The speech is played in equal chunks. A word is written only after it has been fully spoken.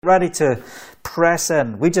Ready to press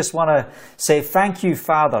in. We just want to say thank you,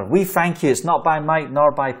 Father. We thank you. It's not by might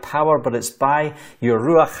nor by power, but it's by your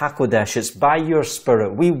Ruach HaKodesh. It's by your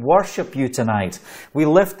Spirit. We worship you tonight. We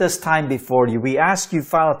lift this time before you. We ask you,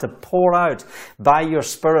 Father, to pour out by your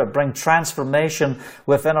Spirit, bring transformation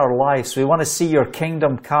within our lives. We want to see your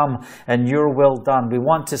kingdom come and your will done. We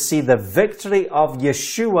want to see the victory of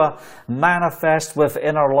Yeshua manifest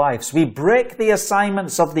within our lives. We break the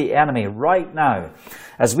assignments of the enemy right now.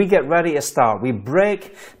 As we get ready to start, we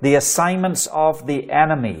break the assignments of the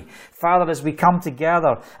enemy. Father, as we come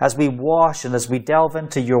together, as we wash and as we delve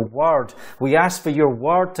into your word, we ask for your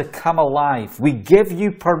word to come alive. We give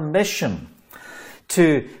you permission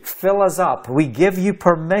to fill us up. We give you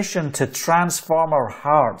permission to transform our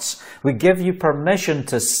hearts. We give you permission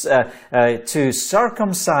to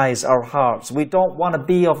circumcise our hearts. We don't want to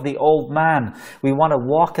be of the old man. We want to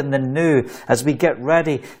walk in the new as we get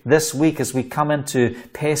ready this week, as we come into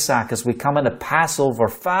Pesach, as we come into Passover.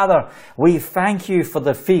 Father, we thank you for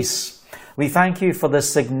the feasts. We thank you for the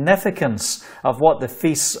significance of what the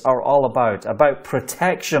feasts are all about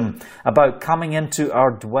protection, about coming into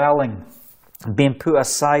our dwelling, being put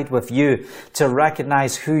aside with you to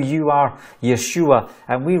recognize who you are, Yeshua.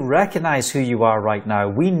 And we recognize who you are right now.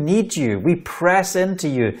 We need you. We press into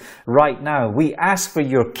you right now. We ask for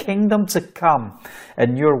your kingdom to come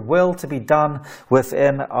and your will to be done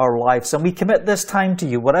within our lives. And we commit this time to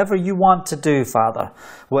you. Whatever you want to do, Father,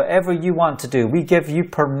 whatever you want to do, we give you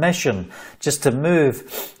permission just to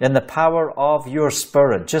move in the power of your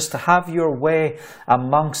Spirit, just to have your way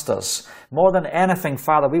amongst us. More than anything,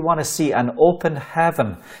 Father, we want to see an open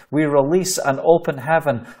heaven. We release an open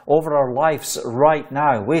heaven over our lives right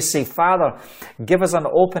now. We say, Father, give us an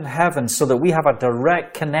open heaven so that we have a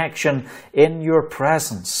direct connection in your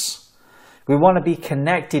presence. We want to be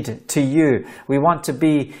connected to you. We want to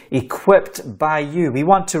be equipped by you. We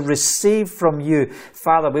want to receive from you,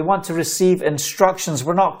 Father. We want to receive instructions.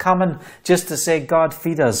 We're not coming just to say, God,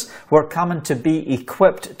 feed us. We're coming to be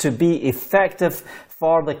equipped, to be effective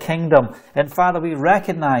for the kingdom. And Father, we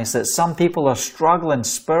recognize that some people are struggling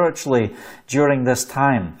spiritually during this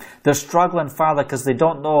time. They're struggling, Father, because they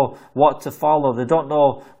don't know what to follow. They don't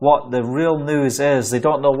know what the real news is. They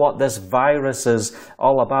don't know what this virus is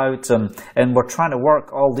all about. And we're trying to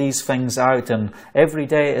work all these things out. And every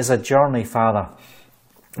day is a journey, Father,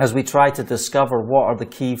 as we try to discover what are the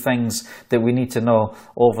key things that we need to know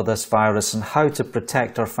over this virus and how to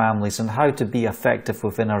protect our families and how to be effective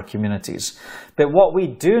within our communities. But what we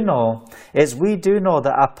do know is we do know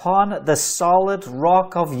that upon the solid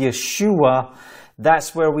rock of Yeshua,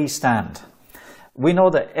 that's where we stand. We know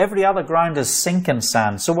that every other ground is sinking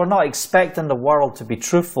sand, so we're not expecting the world to be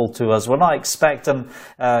truthful to us. We're not expecting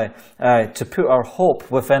to put our hope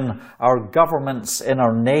within our governments in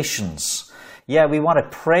our nations. Yeah, we want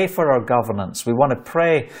to pray for our governance. We want to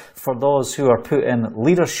pray for those who are put in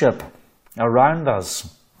leadership around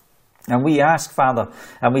us. And we ask, Father,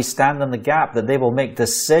 and we stand in the gap that they will make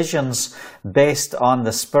decisions based on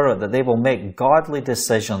the Spirit, that they will make godly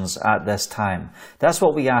decisions at this time. That's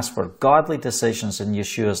what we ask for, godly decisions in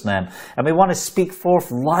Yeshua's name. And we want to speak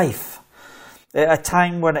forth life. A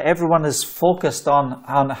time when everyone is focused on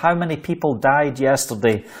how many people died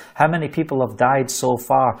yesterday, how many people have died so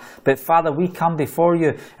far. But Father, we come before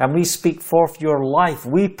you and we speak forth your life.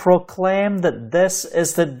 We proclaim that this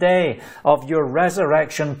is the day of your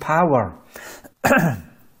resurrection power.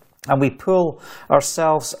 And we pull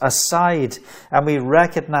ourselves aside and we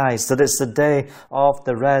recognize that it's the day of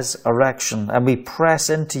the resurrection. And we press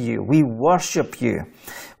into you. We worship you.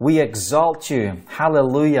 We exalt you.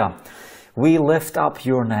 Hallelujah. We lift up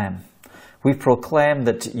your name. We proclaim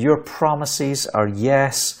that your promises are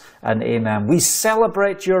yes and amen. We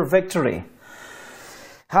celebrate your victory.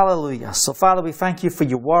 Hallelujah. So Father, we thank you for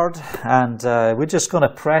your word, and we're just going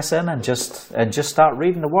to press in and just start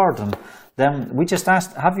reading the word. And then we just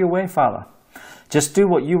ask, have your way, Father. Just do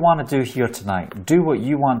what you want to do here tonight. Do what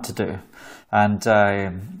you want to do. And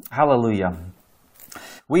hallelujah.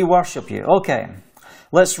 We worship you. Okay.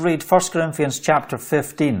 Let's read 1 Corinthians chapter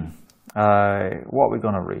 15. What are we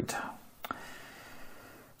going to read?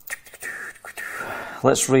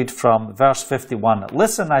 Let's read from verse 51.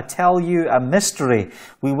 Listen, I tell you a mystery.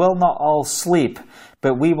 We will not all sleep,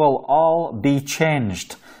 but we will all be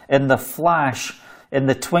changed in the flash, in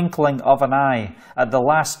the twinkling of an eye, at the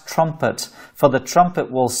last trumpet. For the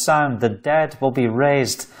trumpet will sound, the dead will be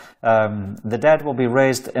raised. The dead will be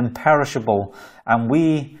raised imperishable, and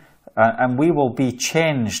we will be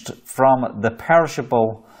changed from the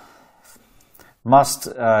perishable.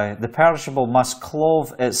 The perishable must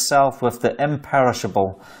clothe itself with the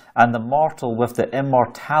imperishable, and the mortal with the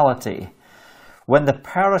immortality. When the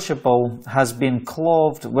perishable has been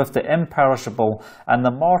clothed with the imperishable, and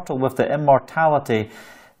the mortal with the immortality,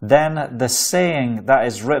 then the saying that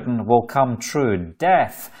is written will come true.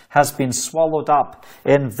 Death has been swallowed up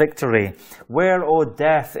in victory. Where, O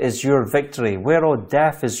death, is your victory? Where, O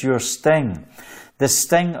death, is your sting? The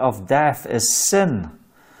sting of death is sin,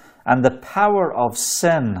 and the power of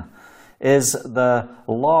sin is the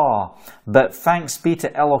law. But thanks be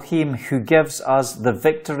to Elohim who gives us the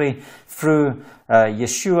victory through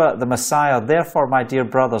Yeshua the Messiah. Therefore, my dear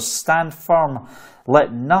brothers, stand firm.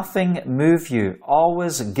 Let nothing move you.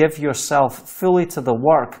 Always give yourself fully to the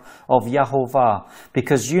work of Yahovah,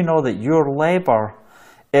 because you know that your labor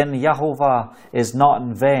in Yahovah is not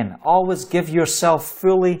in vain. Always give yourself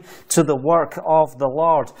fully to the work of the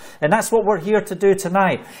Lord. And that's what we're here to do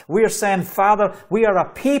tonight. We're saying, Father, we are a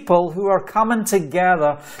people who are coming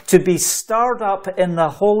together to be stirred up in the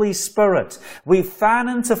Holy Spirit. We fan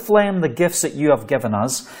into flame the gifts that you have given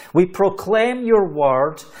us. We proclaim your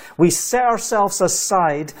word. We set ourselves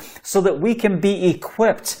aside so that we can be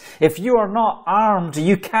equipped. If you are not armed,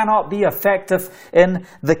 you cannot be effective in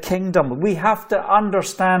the kingdom. We have to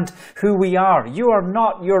understand who we are. You are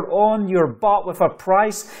not your own. You're bought with a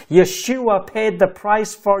price. Yeshua paid the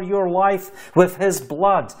price for your life with his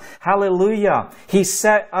blood. Hallelujah. He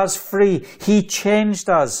set us free. He changed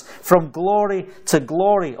us from glory to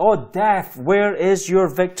glory. Oh, death, where is your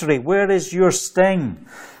victory? Where is your sting?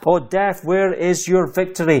 Oh, death, where is your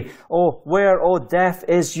victory? Oh, where, oh, death,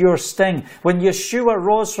 is your sting? When Yeshua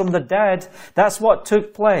rose from the dead, that's what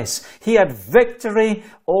took place. He had victory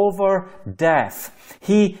over death.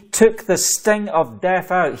 He took the sting of death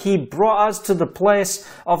out. He brought us to the place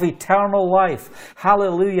of eternal life.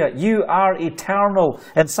 Hallelujah. You are eternal.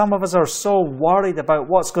 And some of us are so worried about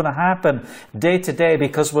what's going to happen day to day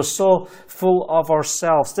because we're so full of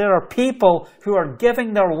ourselves. There are people who are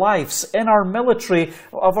giving their lives in our military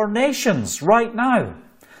of our nations right now.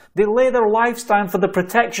 They lay their lives down for the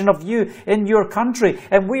protection of you in your country.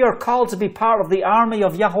 And we are called to be part of the army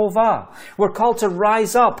of Yahovah. We're called to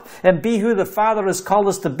rise up and be who the Father has called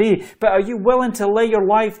us to be. But are you willing to lay your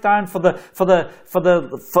life down for the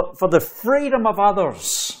freedom of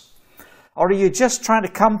others? Or are you just trying to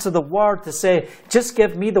come to the Word to say, just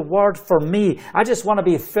give me the Word for me. I just want to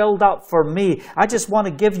be filled up for me. I just want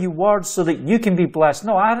to give you words so that you can be blessed.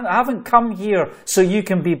 No, I haven't come here so you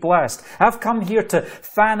can be blessed. I've come here to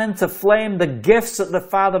fan into flame the gifts that the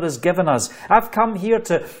Father has given us. I've come here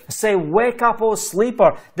to say, wake up, O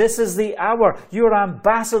sleeper. This is the hour. You are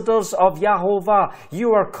ambassadors of Yahovah.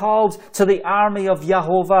 You are called to the army of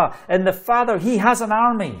Yahovah. And the Father, He has an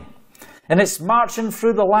army. And it's marching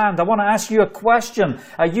through the land. I want to ask you a question.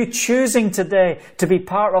 Are you choosing today to be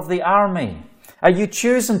part of the army? Are you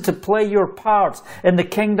choosing to play your part in the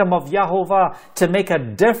kingdom of Yahovah to make a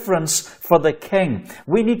difference for the King?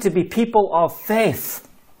 We need to be people of faith.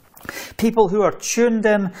 People who are tuned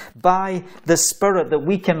in by the Spirit, that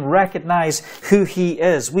we can recognize who He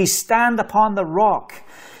is. We stand upon the rock.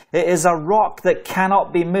 It is a rock that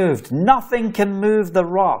cannot be moved. Nothing can move the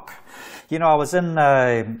rock. You know, I was in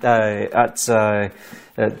at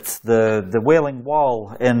the Wailing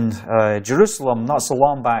Wall in Jerusalem not so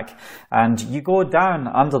long back, and you go down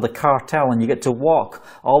under the cartel and you get to walk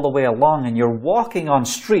all the way along, and you're walking on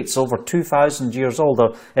streets over 2,000 years old.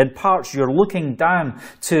 In parts, you're looking down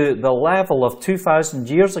to the level of 2,000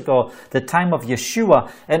 years ago, the time of Yeshua,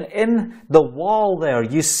 and in the wall there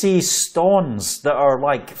you see stones that are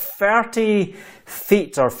like 30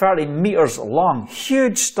 feet or 30 meters long,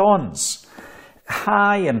 huge stones.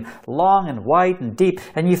 High and long and wide and deep,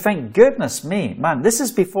 and you think, goodness me, man, this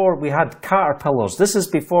is before we had caterpillars. This is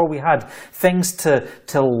before we had things to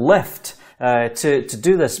lift. To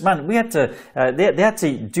do this, man, we had to. They had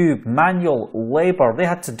to do manual labor. They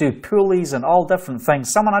had to do pulleys and all different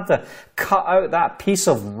things. Someone had to cut out that piece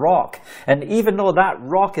of rock, and even though that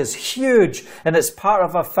rock is huge and it's part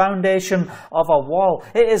of a foundation of a wall,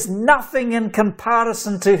 it is nothing in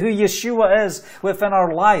comparison to who Yeshua is within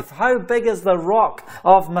our life. How big is the rock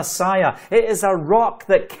of Messiah? It is a rock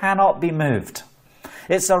that cannot be moved.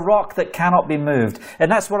 It's a rock that cannot be moved.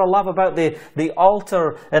 And that's what I love about the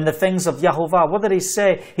altar and the things of Yahovah. What did He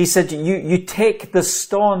say? He said, you take the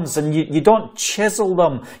stones and you don't chisel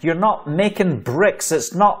them. You're not making bricks.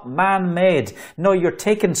 It's not man-made. No, you're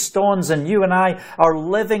taking stones, and you and I are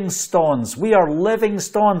living stones. We are living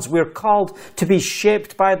stones. We're called to be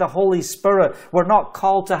shaped by the Holy Spirit. We're not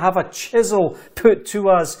called to have a chisel put to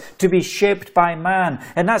us to be shaped by man.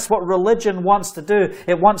 And that's what religion wants to do.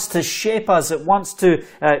 It wants to shape us. It wants to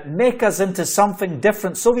make us into something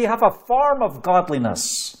different, so we have a form of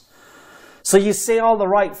godliness. So you say all the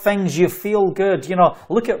right things, you feel good. You know,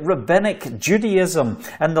 look at Rabbinic Judaism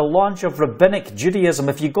and the launch of Rabbinic Judaism.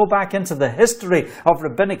 If you go back into the history of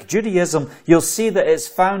Rabbinic Judaism, you'll see that its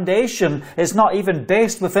foundation is not even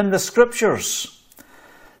based within the Scriptures.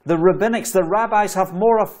 The rabbinics, the rabbis have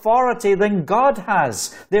more authority than God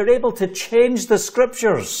has. They're able to change the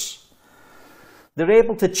Scriptures. They're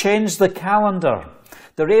able to change the calendar.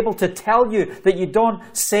 They're able to tell you that you don't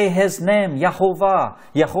say His name, Yahovah,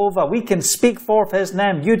 Yehovah. We can speak forth His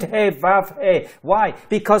name, Yud-He, Vav-He. Why?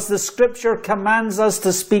 Because the Scripture commands us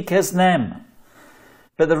to speak His name.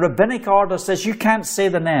 But the rabbinic order says you can't say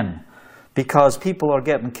the name because people are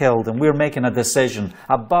getting killed and we're making a decision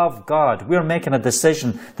above God. We're making a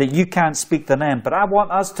decision that you can't speak the name. But I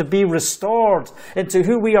want us to be restored into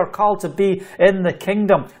who we are called to be in the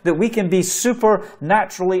kingdom, that we can be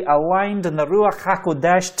supernaturally aligned in the Ruach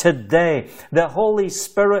HaKodesh today. The Holy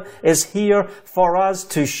Spirit is here for us,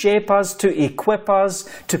 to shape us, to equip us,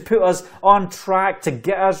 to put us on track, to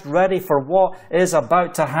get us ready for what is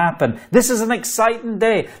about to happen. This is an exciting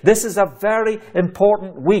day. This is a very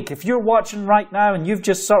important week. If you're watching right now and you've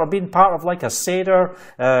just sort of been part of like a Seder,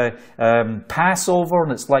 Passover,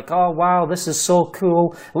 and it's like, oh wow, this is so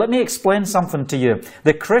cool. Let me explain something to you.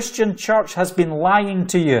 The Christian church has been lying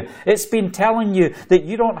to you. It's been telling you that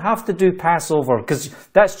you don't have to do Passover because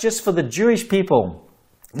that's just for the Jewish people.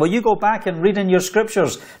 Well, you go back and read in your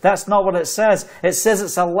Scriptures. That's not what it says. It says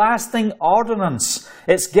it's a lasting ordinance.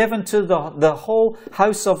 It's given to the whole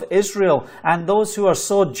house of Israel and those who are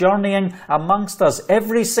sojourning amongst us.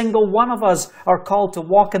 Every single one of us are called to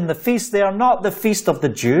walk in the feast. They are not the feast of the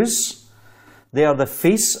Jews. They are the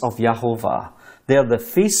feasts of Yahovah. They are the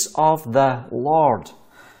feasts of the Lord.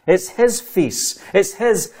 It's His feast. It's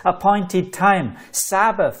His appointed time.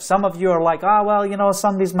 Sabbath. Some of you are like, well, you know,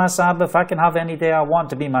 Sunday's my Sabbath. I can have any day I want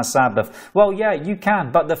to be my Sabbath. Well, yeah, you can.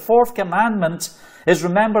 But the fourth commandment is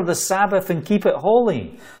remember the Sabbath and keep it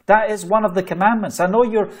holy. That is one of the commandments. I know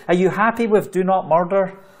are you happy with do not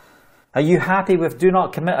murder? Are you happy with do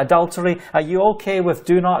not commit adultery? Are you okay with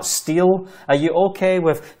do not steal? Are you okay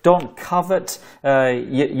with don't covet,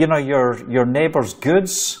 your neighbor's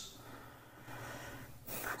goods?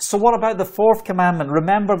 So what about the fourth commandment?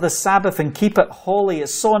 Remember the Sabbath and keep it holy.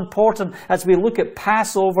 It's so important as we look at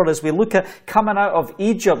Passover, as we look at coming out of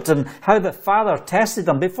Egypt and how the Father tested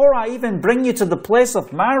them. Before I even bring you to the place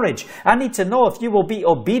of marriage, I need to know if you will be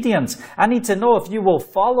obedient. I need to know if you will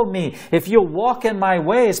follow me, if you'll walk in my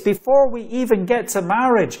ways. Before we even get to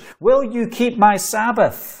marriage, will you keep my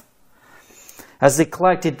Sabbath? As they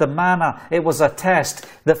collected the manna, it was a test.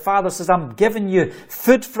 The Father says, I'm giving you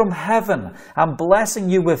food from heaven. I'm blessing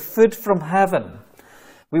you with food from heaven.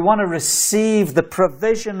 We want to receive the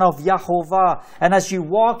provision of Yahovah. And as you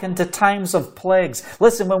walk into times of plagues,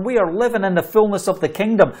 listen, when we are living in the fullness of the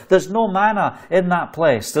kingdom, there's no manna in that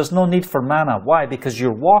place. There's no need for manna. Why? Because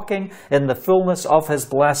you're walking in the fullness of His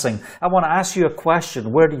blessing. I want to ask you a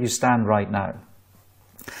question. Where do you stand right now?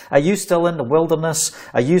 Are you still in the wilderness?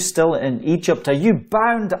 Are you still in Egypt? Are you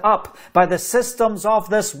bound up by the systems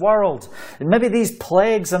of this world? And maybe these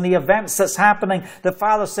plagues and the events that's happening, the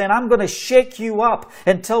Father's saying, I'm going to shake you up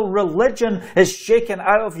until religion is shaken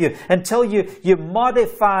out of you, until you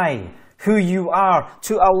modify who you are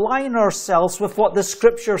to align ourselves with what the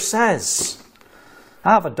Scripture says.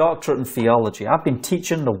 I have a doctorate in theology. I've been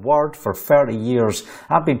teaching the Word for 30 years.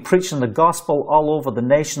 I've been preaching the gospel all over the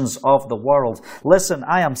nations of the world. Listen,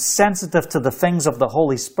 I am sensitive to the things of the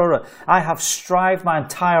Holy Spirit. I have strived my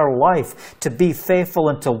entire life to be faithful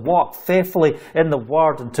and to walk faithfully in the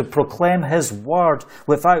Word and to proclaim His Word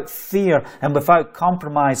without fear and without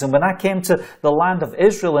compromise. And when I came to the land of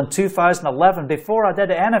Israel in 2011, before I did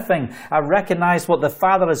anything, I recognized what the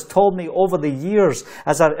Father has told me over the years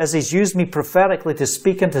as He's used me prophetically to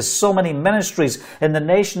speak into so many ministries in the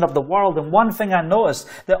nation of the world. And one thing I noticed,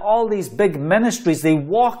 that all these big ministries, they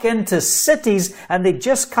walk into cities and they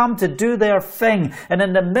just come to do their thing. And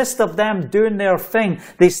in the midst of them doing their thing,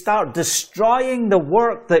 they start destroying the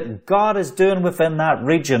work that God is doing within that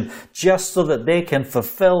region, just so that they can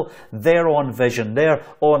fulfill their own vision, their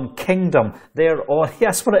own kingdom,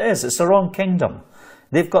 yes, what it is. It's their own kingdom.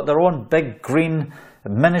 They've got their own big green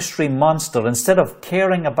ministry monster instead of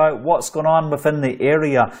caring about what's going on within the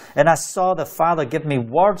area. And I saw the Father give me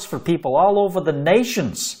words for people all over the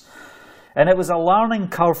nations. And it was a learning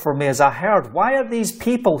curve for me as I heard, why are these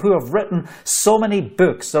people who have written so many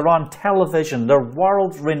books, they're on television, they're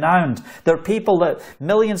world renowned, they're people that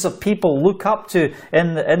millions of people look up to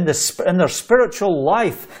in their spiritual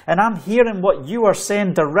life, and I'm hearing what you are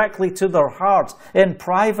saying directly to their heart in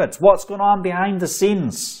private, what's going on behind the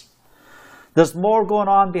scenes. There's more going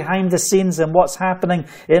on behind the scenes than what's happening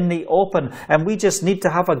in the open. And we just need to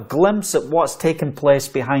have a glimpse at what's taking place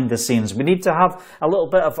behind the scenes. We need to have a little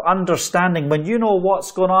bit of understanding. When you know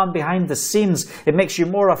what's going on behind the scenes, it makes you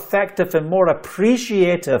more effective and more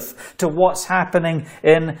appreciative to what's happening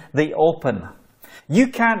in the open. You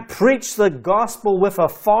can't preach the gospel with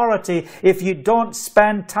authority if you don't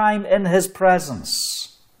spend time in His presence.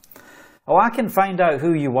 Oh, I can find out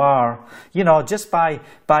who you are, just by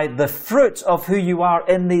the fruit of who you are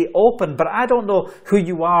in the open. But I don't know who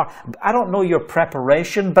you are. I don't know your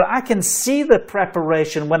preparation, but I can see the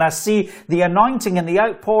preparation when I see the anointing and the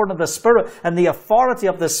outpouring of the Spirit and the authority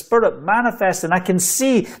of the Spirit manifest. And I can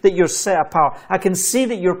see that you're set apart. I can see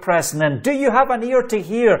that you're pressing in. Do you have an ear to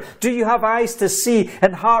hear? Do you have eyes to see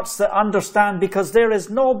and hearts that understand? Because there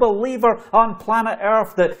is no believer on planet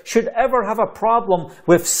Earth that should ever have a problem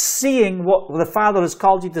with seeing what the Father has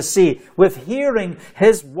called you to see, with hearing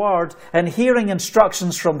His word and hearing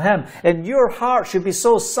instructions from Him. And your heart should be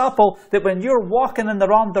so supple that when you're walking in the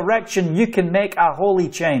wrong direction, you can make a holy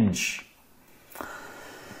change.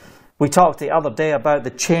 We talked the other day about the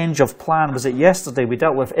change of plan. Was it yesterday? We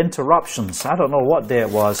dealt with interruptions. I don't know what day it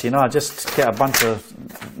was. I just get a bunch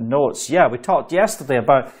of notes. Yeah, we talked yesterday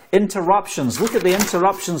about interruptions. Look at the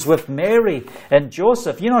interruptions with Mary and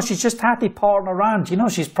Joseph. She's just happy pottering around.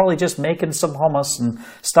 She's probably just making some hummus and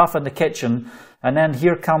stuff in the kitchen. And then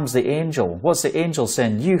here comes the angel. What's the angel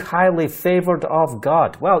saying? You highly favored of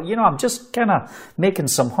God. Well, I'm just kind of making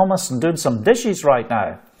some hummus and doing some dishes right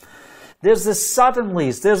now. There's the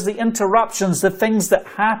suddenlies, there's the interruptions, the things that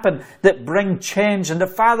happen that bring change. And the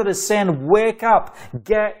Father is saying, wake up,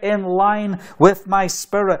 get in line with my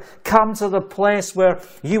Spirit. Come to the place where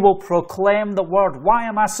you will proclaim the word. Why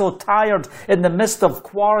am I so tired in the midst of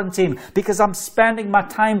quarantine? Because I'm spending my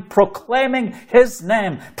time proclaiming His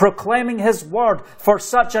name, proclaiming His word for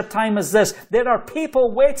such a time as this. There are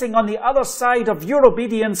people waiting on the other side of your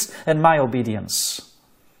obedience and my obedience.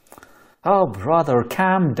 Oh, brother,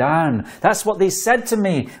 calm down. That's what they said to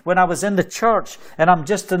me when I was in the church and I'm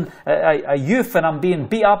just a youth and I'm being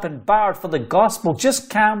beat up and battered for the gospel.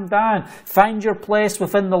 Just calm down. Find your place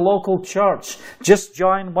within the local church. Just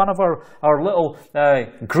join one of our little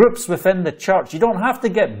groups within the church. You don't have to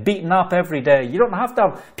get beaten up every day. You don't have to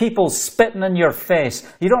have people spitting in your face.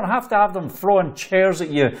 You don't have to have them throwing chairs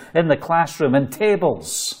at you in the classroom and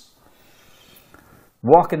tables.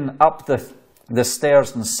 Walking up the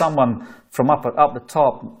stairs and someone from up the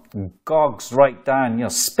top gogs right down,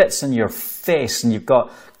 spits in your face and you've got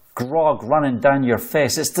grog running down your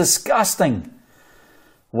face. It's disgusting.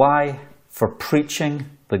 Why? For preaching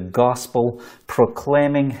the gospel,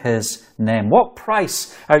 proclaiming His name. What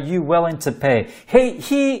price are you willing to pay?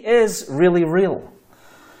 He is really real.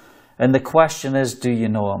 And the question is, do you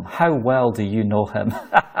know Him? How well do you know Him?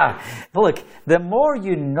 Look, the more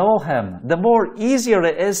you know Him, the more easier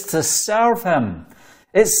it is to serve Him.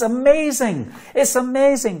 It's amazing. It's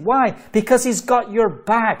amazing. Why? Because He's got your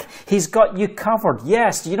back. He's got you covered.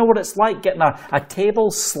 Yes, you know what it's like getting a table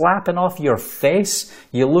slapping off your face?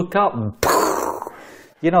 You look up and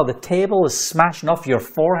the table is smashing off your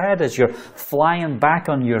forehead as you're flying back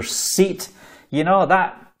on your seat.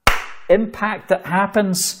 That impact that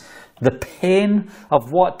happens. The pain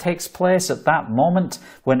of what takes place at that moment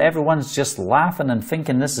when everyone's just laughing and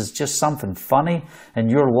thinking this is just something funny and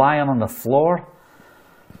you're lying on the floor.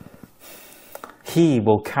 He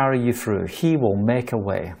will carry you through. He will make a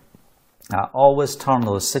way. Always turn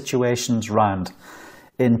those situations round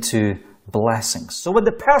into blessings. So when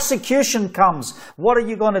the persecution comes, what are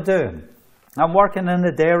you going to do? I'm working in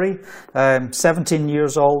the dairy, 17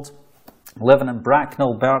 years old. Living in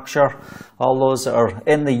Bracknell, Berkshire. All those that are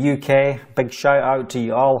in the UK, big shout out to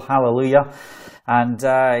you all. Hallelujah. And,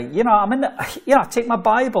 I'm in I take my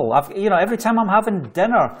Bible. Every time I'm having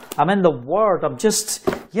dinner, I'm in the Word. I'm just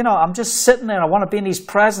sitting there. I want to be in His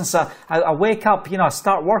presence. I wake up, I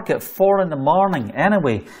start work at 4 a.m.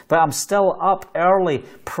 anyway, but I'm still up early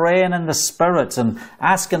praying in the Spirit and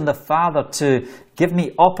asking the Father to give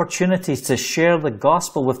me opportunities to share the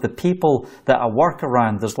gospel with the people that I work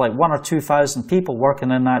around. There's like 1,000 or 2,000 people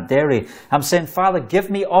working in that dairy. I'm saying, Father, give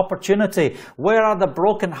me opportunity. Where are the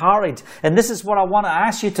brokenhearted? And this is what I want to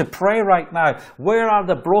ask you to pray right now. Where are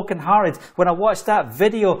the brokenhearted? When I watched that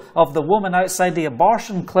video of the woman outside the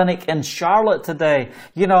abortion clinic in Charlotte today,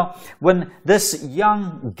 when this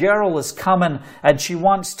young girl is coming and she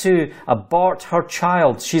wants to abort her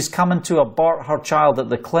child, she's coming to abort her child at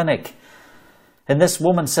the clinic. And this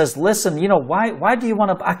woman says, listen, why do you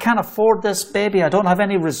want to, I can't afford this baby. I don't have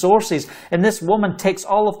any resources. And this woman takes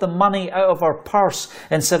all of the money out of her purse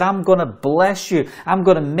and said, I'm going to bless you. I'm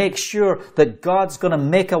going to make sure that God's going to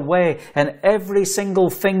make a way and every single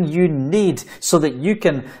thing you need so that you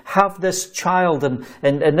can have this child and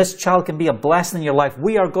this child can be a blessing in your life.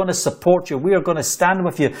 We are going to support you. We are going to stand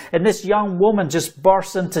with you. And this young woman just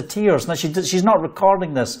bursts into tears. Now, she's not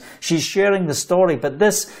recording this. She's sharing the story. But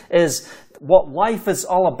this is what life is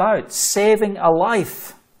all about, saving a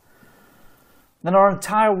life. And our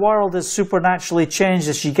entire world is supernaturally changed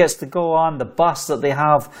as she gets to go on the bus that they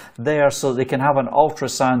have there so they can have an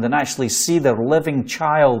ultrasound and actually see their living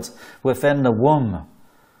child within the womb.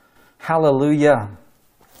 Hallelujah.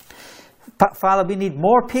 Father, we need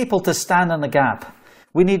more people to stand in the gap.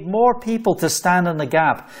 We need more people to stand in the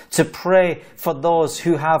gap, to pray for those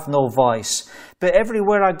who have no voice. But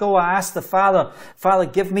everywhere I go, I ask the Father,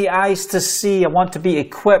 give me eyes to see. I want to be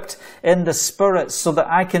equipped in the Spirit so that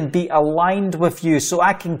I can be aligned with you, so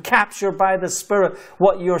I can capture by the Spirit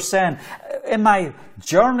what you're saying. In my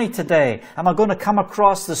journey today, am I going to come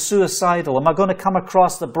across the suicidal? Am I going to come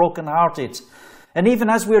across the brokenhearted? And even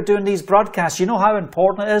as we're doing these broadcasts, you know how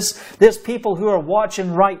important it is? There's people who are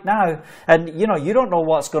watching right now, and you don't know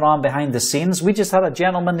what's going on behind the scenes. We just had a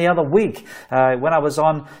gentleman the other week when I was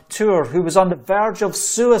on tour who was on the verge of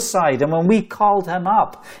suicide. And when we called him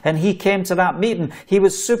up and he came to that meeting, he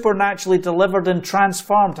was supernaturally delivered and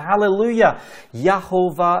transformed. Hallelujah.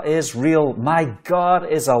 Yahovah is real. My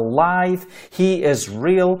God is alive. He is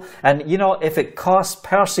real. And if it costs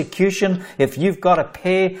persecution, if you've got to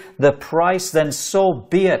pay the price, then so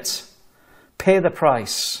be it. Pay the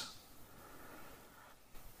price.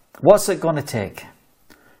 What's it going to take?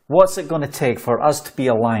 What's it going to take for us to be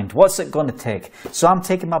aligned? What's it going to take? So I'm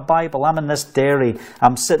taking my Bible. I'm in this dairy.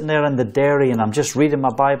 I'm sitting there in the dairy and I'm just reading my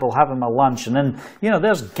Bible, having my lunch. And then,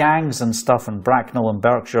 there's gangs and stuff in Bracknell and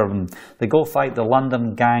Berkshire. And they go fight the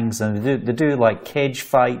London gangs. And they do like cage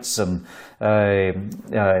fights and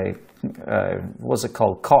what's it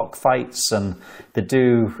called? Cock fights. And they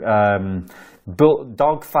do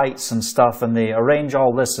dog fights and stuff, and they arrange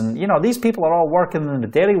all this. And these people are all working in the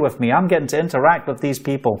dairy with me. I'm getting to interact with these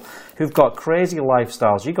people who've got crazy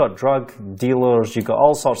lifestyles. You got drug dealers, you got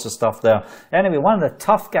all sorts of stuff there. Anyway, one of the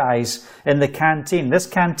tough guys in the canteen. This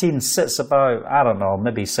canteen sits about, I don't know,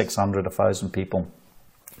 maybe 600, 1,000 people.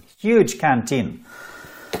 Huge canteen.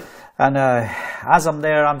 And as I'm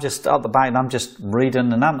there, I'm just at the back and I'm just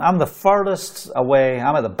reading. And I'm the furthest away.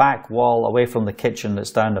 I'm at the back wall away from the kitchen that's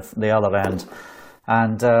down the other end.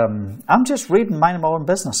 And I'm just reading, minding my own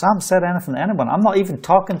business. I haven't said anything to anyone. I'm not even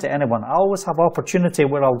talking to anyone. I always have opportunity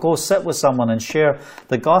where I'll go sit with someone and share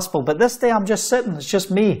the gospel. But this day I'm just sitting. It's just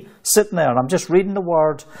me sitting there. And I'm just reading the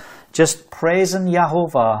word, just praising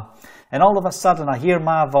Yahovah. And all of a sudden I hear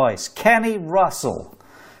my voice. Kenny Russell,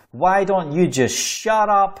 why don't you just shut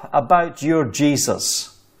up about your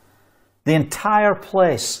Jesus? The entire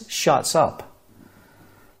place shuts up.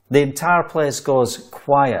 The entire place goes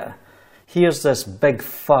quiet. Here's this big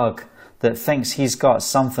thug that thinks he's got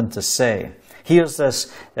something to say. Here's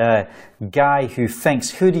this guy who thinks,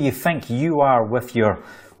 who do you think you are with your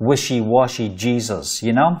wishy-washy Jesus,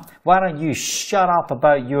 Why don't you shut up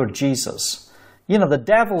about your Jesus? The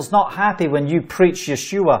devil's not happy when you preach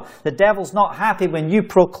Yeshua. The devil's not happy when you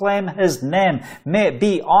proclaim his name, may it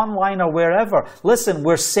be online or wherever. Listen,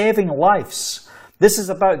 we're saving lives. This is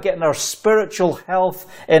about getting our spiritual health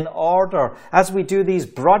in order. As we do these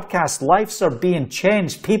broadcasts, lives are being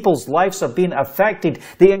changed. People's lives are being affected.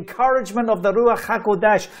 The encouragement of the Ruach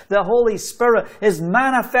HaKodesh, the Holy Spirit, is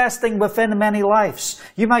manifesting within many lives.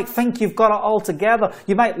 You might think you've got it all together.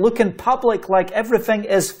 You might look in public like everything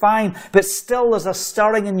is fine, but still there's a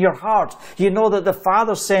stirring in your heart. You know that the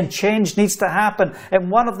Father's saying change needs to happen.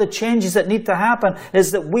 And one of the changes that need to happen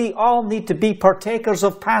is that we all need to be partakers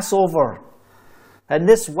of Passover. And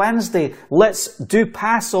this Wednesday, let's do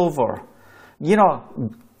Passover.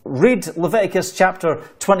 Read Leviticus chapter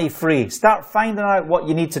 23. Start finding out what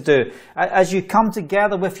you need to do. As you come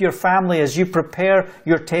together with your family, as you prepare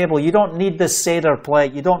your table, you don't need the Seder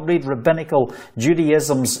plate. You don't need rabbinical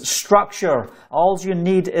Judaism's structure. All you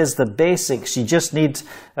need is the basics. You just need,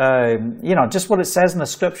 just what it says in the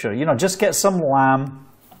scripture. Just get some lamb.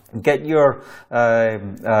 Get your herbs,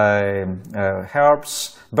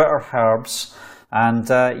 bitter herbs. and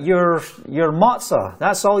your matzah.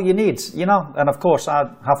 That's all you need, you know. And of course, I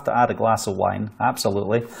have to add a glass of wine.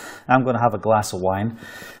 Absolutely, I'm going to have a glass of wine.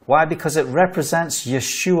 Why? Because it represents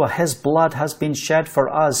Yeshua. His blood has been shed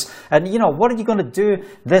for us. And you know, what are you going to do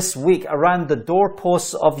this week around the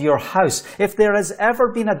doorposts of your house? If there has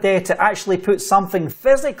ever been a day to actually put something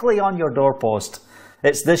physically on your doorpost,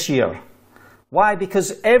 it's this year. Why?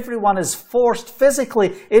 Because everyone is forced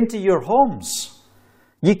physically into your homes.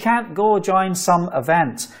 You can't go join some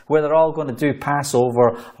event where they're all going to do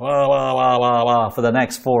Passover for the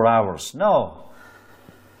next 4 hours. No.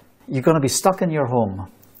 You're going to be stuck in your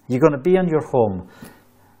home. You're going to be in your home.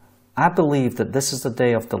 I believe that this is the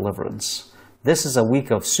day of deliverance. This is a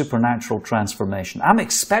week of supernatural transformation. I'm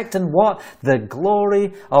expecting what? The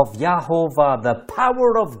glory of Yahovah, the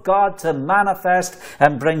power of God to manifest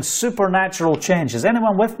and bring supernatural change. Is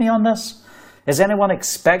anyone with me on this? Is anyone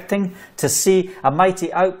expecting to see a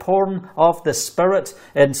mighty outpouring of the Spirit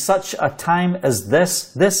in such a time as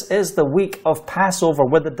this? This is the week of Passover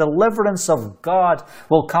where the deliverance of God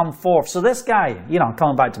will come forth. So this guy, you know,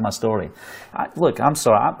 coming back to my story. Look, I'm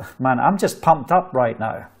sorry, I'm just pumped up right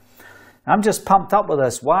now. I'm just pumped up with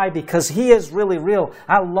this. Why? Because He is really real.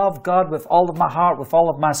 I love God with all of my heart, with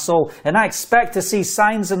all of my soul. And I expect to see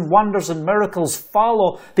signs and wonders and miracles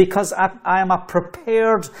follow because I am a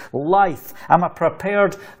prepared life. I'm a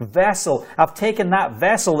prepared vessel. I've taken that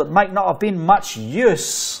vessel that might not have been much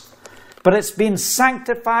use, but it's been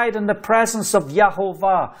sanctified in the presence of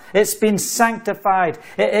Yahovah. It's been sanctified.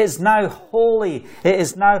 It is now holy. It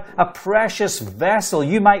is now a precious vessel.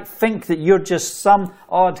 You might think that you're just some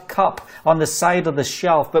odd cup on the side of the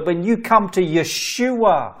shelf. But when you come to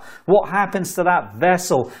Yeshua, what happens to that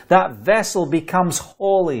vessel? That vessel becomes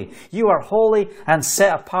holy. You are holy and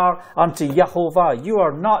set apart unto Yahovah. You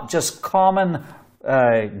are not just common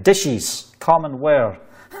dishes, common ware.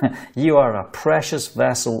 You are a precious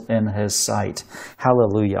vessel in His sight.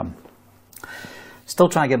 Hallelujah. Still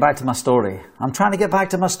trying to get back to my story. I'm trying to get back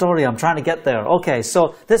to my story. I'm trying to get there. Okay,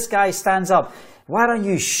 so this guy stands up. Why don't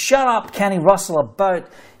you shut up, Kenny Russell, about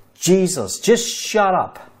Jesus? Just shut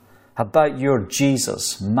up about your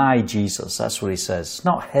Jesus, my Jesus. That's what he says. It's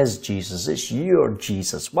not his Jesus, it's your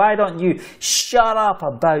Jesus. Why don't you shut up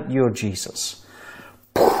about your Jesus?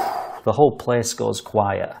 The whole place goes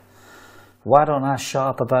quiet. Why don't I shut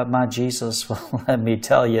up about my Jesus? Well, let me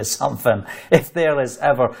tell you something. If there is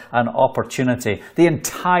ever an opportunity, the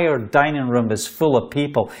entire dining room is full of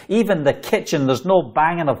people. Even the kitchen, there's no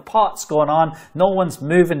banging of pots going on. No one's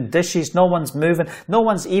moving dishes. No one's moving. No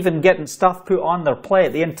one's even getting stuff put on their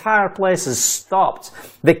plate. The entire place is stopped.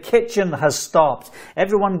 The kitchen has stopped.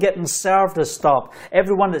 Everyone getting served has stopped.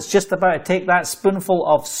 Everyone that's just about to take that spoonful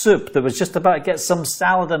of soup, that was just about to get some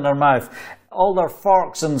salad in their mouth, all their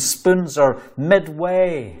forks and spoons are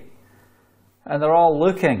midway. And they're all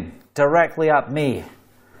looking directly at me.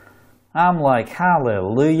 I'm like,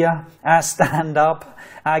 hallelujah. I stand up.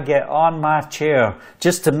 I get on my chair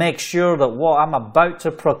just to make sure that what I'm about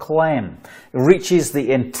to proclaim reaches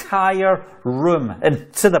the entire room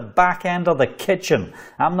and to the back end of the kitchen.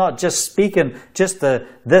 I'm not just speaking just to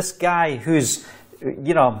this guy who's,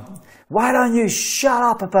 you know, why don't you shut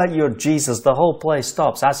up about your Jesus? The whole place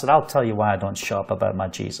stops. I said, I'll tell you why I don't shut up about my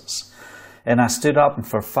Jesus. And I stood up and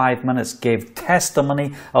for 5 minutes gave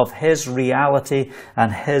testimony of His reality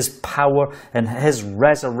and His power and His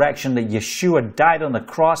resurrection, that Yeshua died on the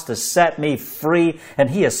cross to set me free, and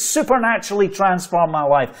He has supernaturally transformed my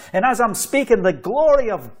life. And as I'm speaking, the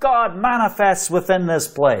glory of God manifests within this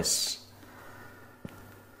place.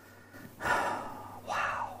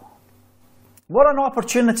 What an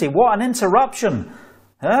opportunity. What an interruption.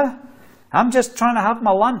 Huh? I'm just trying to have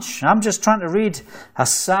my lunch. I'm just trying to read a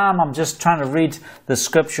psalm. I'm just trying to read the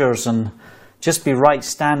scriptures and just be right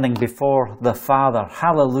standing before the Father.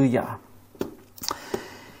 Hallelujah.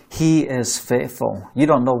 He is faithful. You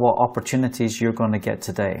don't know what opportunities you're going to get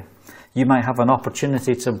today. You might have an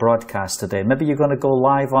opportunity to broadcast today. Maybe you're going to go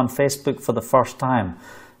live on Facebook for the first time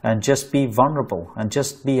and just be vulnerable and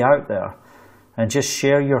just be out there. And just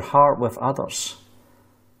share your heart with others.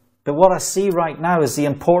 But what I see right now is the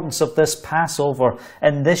importance of this Passover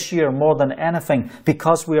and this year more than anything,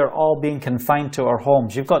 because we are all being confined to our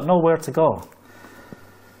homes. You've got nowhere to go.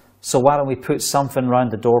 So why don't we put something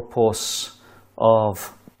around the doorposts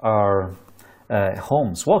of our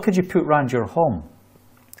homes? What could you put around your home?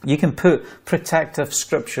 You can put protective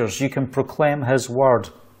scriptures. You can proclaim His word.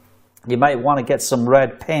 You might want to get some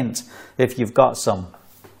red paint if you've got some,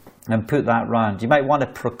 and put that round. You might want to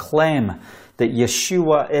proclaim that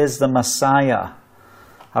Yeshua is the Messiah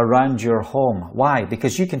around your home. Why?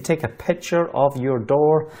 Because you can take a picture of your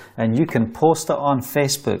door and you can post it on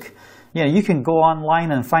Facebook You know, you can go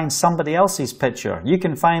online and find somebody else's picture. You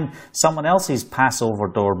can find someone else's Passover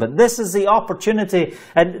door. But this is the opportunity,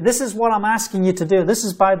 and this is what I'm asking you to do. This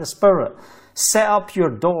is by the Spirit. Set up your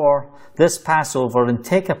door this Passover and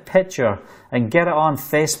take a picture and get it on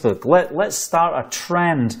Facebook. Let's start a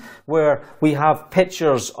trend where we have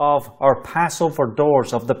pictures of our Passover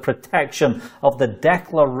doors, of the protection, of the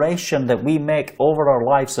declaration that we make over our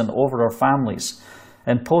lives and over our families,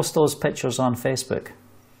 and post those pictures on Facebook.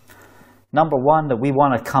 Number one, that we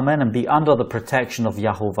want to come in and be under the protection of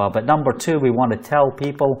Yahovah. But number two, we want to tell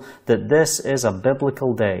people that this is a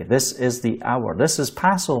biblical day. This is the hour. This is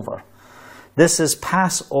Passover. This is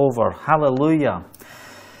Passover. Hallelujah.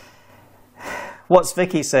 What's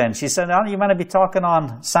Vicky saying? She said, aren't you meant to be talking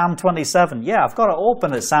on Psalm 27? Yeah, I've got to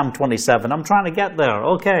open at Psalm 27. I'm trying to get there.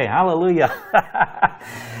 Okay, hallelujah.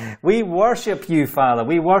 We worship you, Father.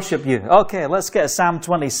 We worship you. Okay, let's get Psalm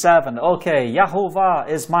 27. Okay, Yahovah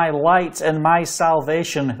is my light and my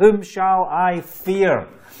salvation. Whom shall I fear?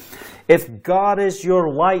 If God is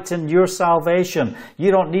your light and your salvation,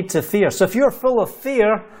 you don't need to fear. So if you're full of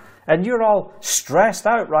fear and you're all stressed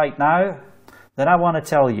out right now, then I want to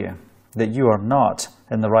tell you that you are not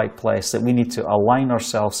in the right place, that we need to align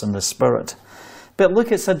ourselves in the Spirit. But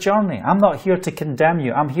look, it's a journey. I'm not here to condemn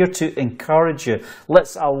you. I'm here to encourage you.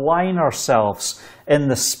 Let's align ourselves in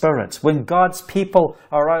the Spirit. When God's people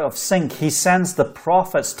are out of sync, He sends the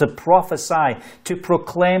prophets to prophesy, to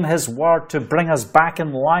proclaim His Word, to bring us back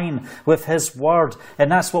in line with His Word.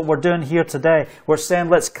 And that's what we're doing here today. We're saying,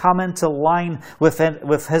 let's come into line with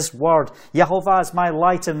His Word. Yahovah is my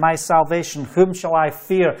light and my salvation. Whom shall I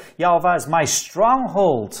fear? Yahovah is my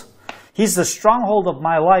stronghold. He's the stronghold of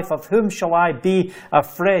my life. Of whom shall I be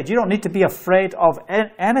afraid? You don't need to be afraid of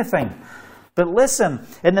anything. But listen,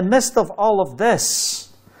 in the midst of all of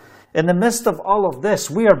this,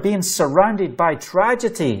 we are being surrounded by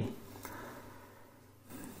tragedy.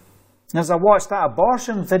 As I watched that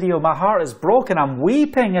abortion video, my heart is broken. I'm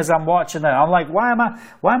weeping as I'm watching it. I'm like, why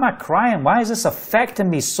am I crying? Why is this affecting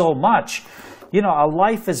me so much? You know, a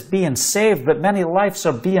life is being saved, but many lives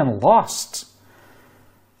are being lost.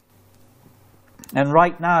 And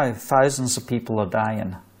right now, thousands of people are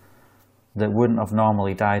dying that wouldn't have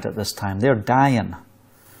normally died at this time. They're dying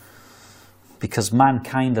because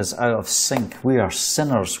mankind is out of sync. We are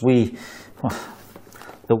sinners. The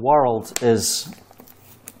world is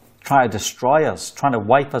trying to destroy us, trying to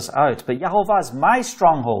wipe us out. But Yahovah is my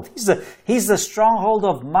stronghold. He's the stronghold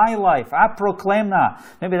of my life. I proclaim that.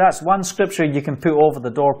 Maybe that's one scripture you can put over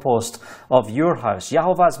the doorpost of your house.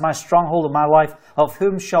 Yahovah is my stronghold of my life. Of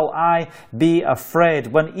whom shall I be afraid?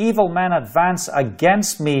 When evil men advance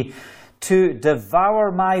against me to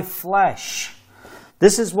devour my flesh.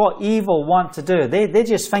 This is what evil want to do. They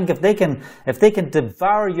just think if they can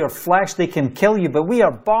devour your flesh, they can kill you. But we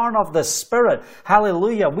are born of the Spirit.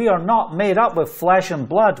 Hallelujah. We are not made up with flesh and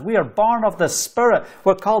blood. We are born of the Spirit.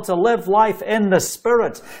 We're called to live life in the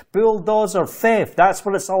Spirit. Bulldozer faith. That's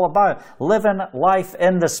what it's all about. Living life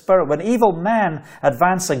in the Spirit. When evil men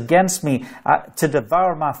advance against me to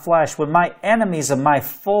devour my flesh, when my enemies and my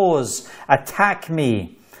foes attack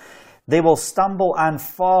me, they will stumble and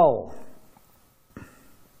fall.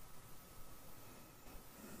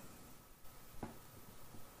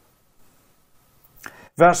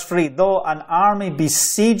 Verse 3, though an army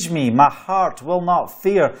besiege me, my heart will not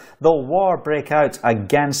fear. Though war break out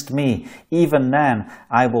against me, even then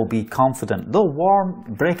I will be confident. Though war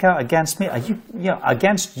break out against me,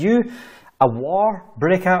 against you, a war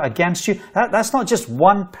break out against you. That's not just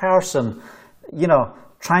one person,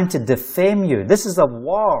 trying to defame you. This is a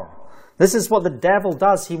war. This is what the devil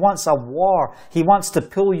does. He wants a war. He wants to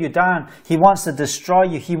pull you down. He wants to destroy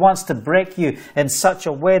you. He wants to break you in such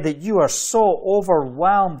a way that you are so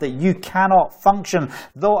overwhelmed that you cannot function.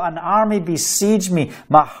 Though an army besiege me,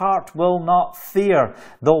 my heart will not fear.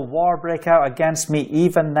 Though war break out against me,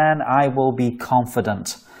 even then I will be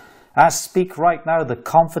confident. I speak right now the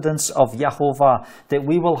confidence of Yahovah, that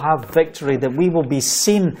we will have victory, that we will be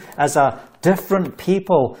seen as a different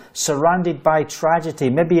people surrounded by tragedy.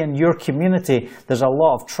 Maybe in your community there's a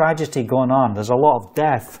lot of tragedy going on. There's a lot of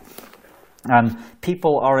death. And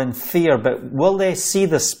people are in fear. But will they see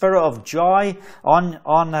the spirit of joy on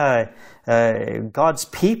God's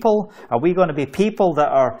people? Are we going to be people that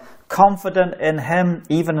are confident in Him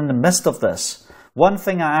even in the midst of this? One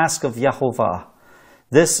thing I ask of Yahovah,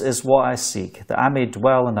 this is what I seek, that I may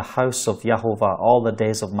dwell in the house of Yahovah all the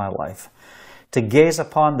days of my life, to gaze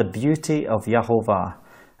upon the beauty of Yahovah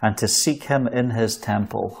and to seek Him in His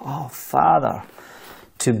temple. Oh, Father,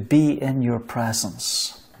 to be in your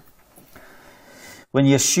presence. When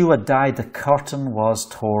Yeshua died, the curtain was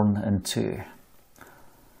torn in two.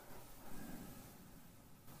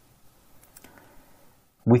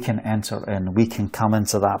 we can enter in. We can come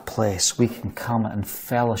into that place. We can come and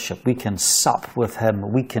fellowship. We can sup with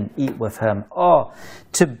Him. We can eat with Him. Oh,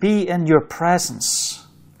 to be in your presence.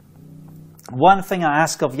 One thing I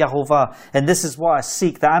ask of Yahovah, and this is what I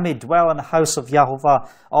seek, that I may dwell in the house of Yahovah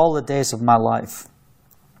all the days of my life.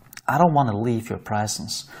 I don't want to leave your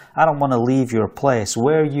presence. I don't want to leave your place.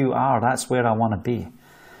 Where you are, that's where I want to be.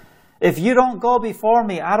 If you don't go before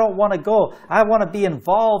me, I don't want to go. I want to be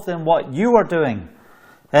involved in what you are doing.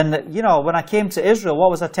 And, when I came to Israel, what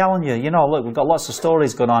was I telling you? Look, we've got lots of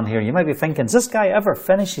stories going on here. You might be thinking, does this guy ever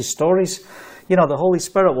finish his stories? The Holy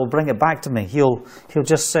Spirit will bring it back to me. He'll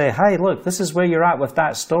just say, hey, look, this is where you're at with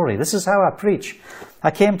that story. This is how I preach. I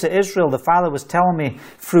came to Israel. The Father was telling me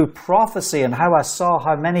through prophecy and how I saw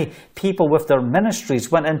how many people with their ministries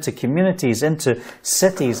went into communities, into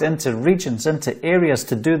cities, into regions, into areas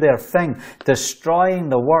to do their thing, destroying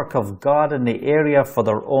the work of God in the area for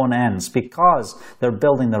their own ends because they're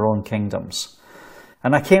building their own kingdoms.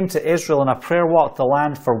 And I came to Israel and I prayer walked the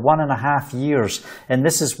land for 1.5 years. And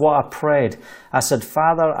this is what I prayed. I said,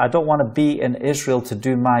 Father, I don't want to be in Israel to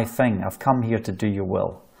do my thing. I've come here to do your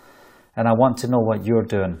will. And I want to know what you're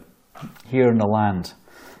doing here in the land.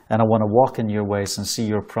 And I want to walk in your ways and see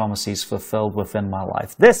your promises fulfilled within my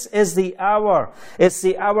life. This is the hour. It's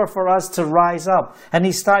the hour for us to rise up. And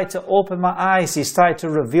He started to open my eyes. He started to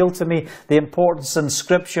reveal to me the importance in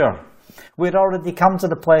Scripture. We'd already come to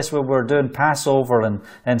the place where we're doing Passover and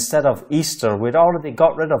instead of Easter. We'd already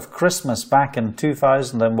got rid of Christmas back in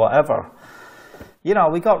 2000 and whatever.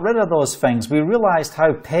 We got rid of those things. We realized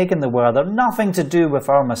how pagan they were. They're nothing to do with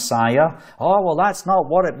our Messiah. Oh, well, that's not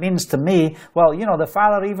what it means to me. Well, the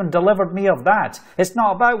Father even delivered me of that. It's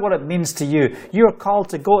not about what it means to you. You're called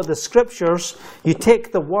to go to the Scriptures. You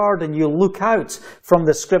take the Word and you look out from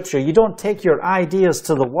the Scripture. You don't take your ideas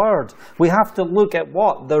to the Word. We have to look at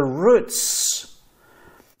what? The roots.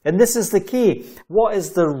 And this is the key. What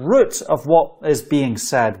is the root of what is being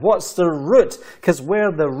said? What's the root? Because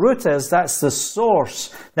where the root is, that's the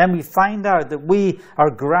source. Then we find out that we are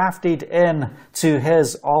grafted in to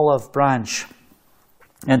His olive branch,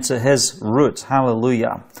 into His root.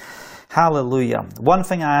 Hallelujah. Hallelujah. One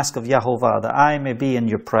thing I ask of Yahovah, that I may be in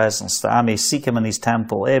your presence, that I may seek Him in His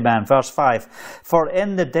temple. Amen. Verse 5. For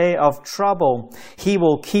in the day of trouble, He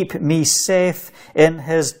will keep me safe in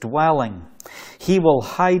His dwelling. He will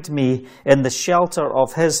hide me in the shelter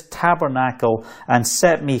of His tabernacle and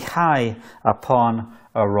set me high upon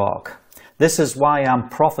a rock. This is why I'm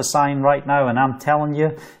prophesying right now, and I'm telling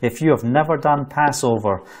you, if you have never done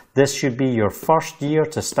Passover, this should be your first year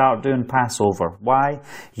to start doing Passover. Why?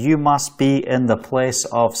 You must be in the place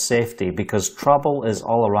of safety, because trouble is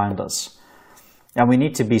all around us. And we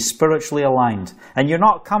need to be spiritually aligned. And you're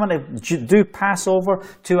not coming to do Passover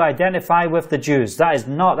to identify with the Jews.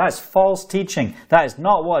 That's false teaching. That is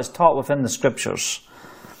not what is taught within the Scriptures.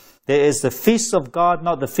 It is the feast of God,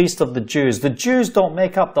 not the feast of the Jews. The Jews don't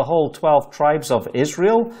make up the whole 12 tribes of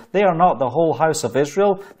Israel. They are not the whole house of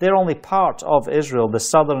Israel. They're only part of Israel, the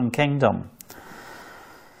southern kingdom.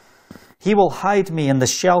 He will hide me in the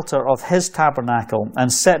shelter of His tabernacle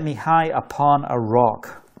and set me high upon a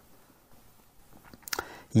rock.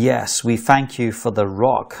 Yes, we thank you for the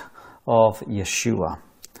rock of Yeshua.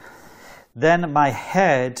 Then my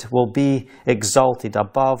head will be exalted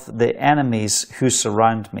above the enemies who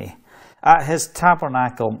surround me. At His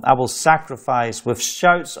tabernacle I will sacrifice with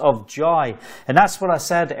shouts of joy. And that's what I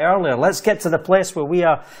said earlier. Let's get to the place where we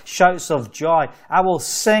are shouts of joy. I will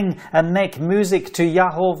sing and make music to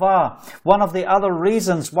Yahovah. One of the other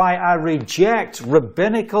reasons why I reject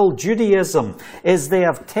rabbinical Judaism is they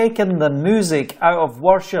have taken the music out of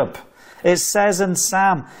worship. It says in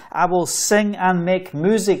Psalm, I will sing and make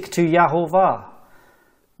music to Yahovah.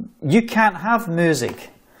 You can't have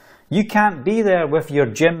music. You can't be there with your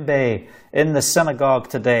djembe in the synagogue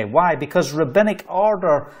today. Why? Because rabbinic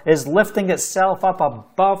order is lifting itself up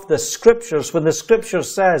above the Scriptures. When the Scripture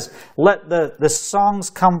says, let the songs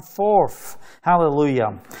come forth.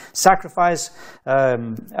 Hallelujah. Sacrifice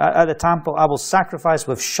at the temple. I will sacrifice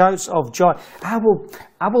with shouts of joy. I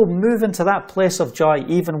will move into that place of joy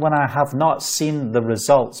even when I have not seen the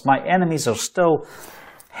results. My enemies are still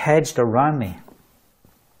hedged around me.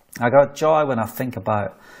 I got joy when I think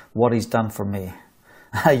about what He's done for me.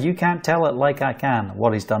 You can't tell it like I can,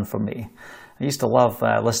 what He's done for me. I used to love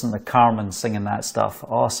listening to Carmen singing that stuff.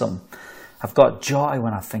 Awesome. I've got joy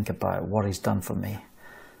when I think about what He's done for me.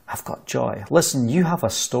 I've got joy. Listen, you have a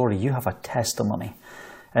story, you have a testimony.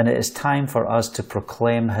 And it is time for us to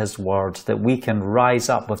proclaim His word, that we can rise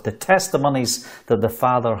up with the testimonies that the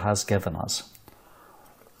Father has given us.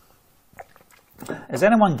 Is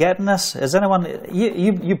anyone getting this? Is anyone,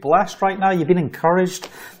 you blessed right now? You've been encouraged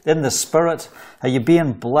in the Spirit? Are you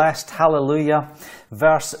being blessed? Hallelujah.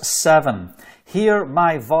 Verse 7. Hear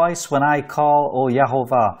my voice when I call, O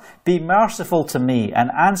Yahovah. Be merciful to me and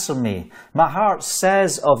answer me. My heart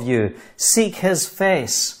says of you, seek his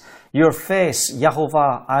face. Your face,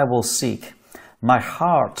 Yahovah, I will seek. My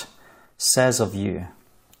heart says of you,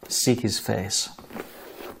 seek his face.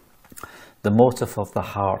 The motive of the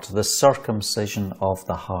heart, the circumcision of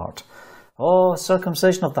the heart. Oh,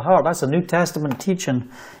 circumcision of the heart, that's a New Testament teaching.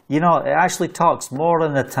 You know, it actually talks more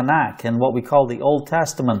in the Tanakh, in what we call the Old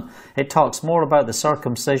Testament. It talks more about the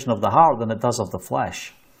circumcision of the heart than it does of the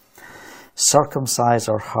flesh. Circumcise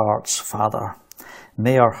our hearts, Father.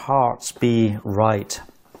 May our hearts be right.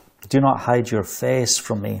 Do not hide your face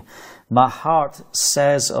from me. My heart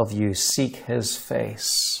says of you, seek his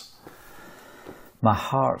face. My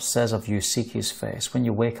heart says of you, seek his face. When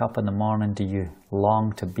you wake up in the morning, do you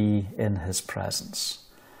long to be in his presence?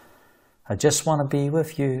 I just want to be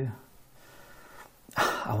with you.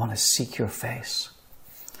 I want to seek your face.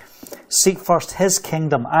 Seek first his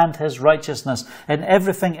kingdom and his righteousness, and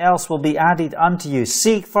everything else will be added unto you.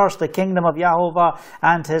 Seek first the kingdom of Yahovah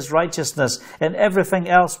and his righteousness, and everything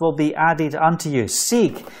else will be added unto you.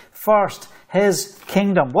 Seek first his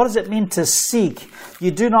kingdom. What does it mean to seek?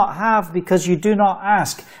 You do not have because you do not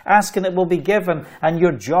ask. Ask and it will be given, and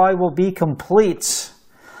your joy will be complete.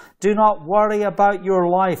 Do not worry about your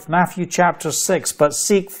life, Matthew chapter 6, but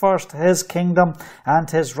seek first his kingdom and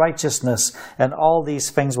his righteousness, and all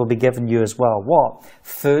these things will be given you as well. What?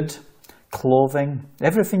 Food, clothing,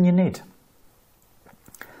 everything you need.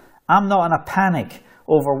 I'm not in a panic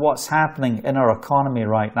over what's happening in our economy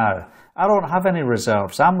right now. I don't have any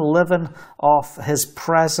reserves. I'm living off his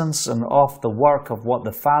presence and off the work of what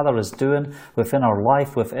the Father is doing within our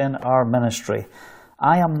life, within our ministry.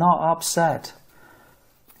 I am not upset.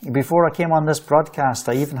 Before I came on this broadcast,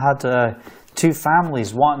 I even had 2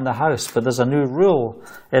 families wanting the house, but there's a new rule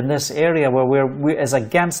in this area where it's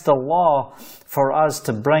against the law for us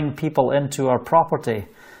to bring people into our property.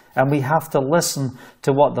 And we have to listen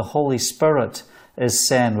to what the Holy Spirit is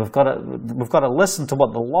saying. We've got to listen to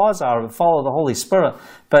what the laws are and follow the Holy Spirit.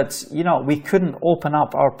 But, you know, we couldn't open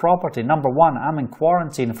up our property. Number one, I'm in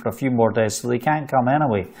quarantine for a few more days, so they can't come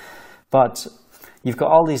anyway. But you've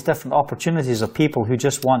got all these different opportunities of people who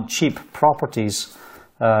just want cheap properties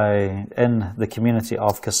in the community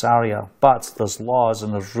of Caesarea. But there's laws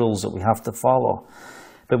and there's rules that we have to follow.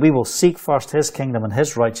 But we will seek first his kingdom and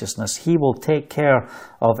his righteousness. He will take care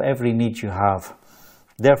of every need you have.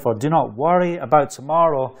 Therefore, do not worry about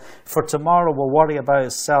tomorrow, for tomorrow will worry about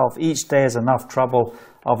itself. Each day has enough trouble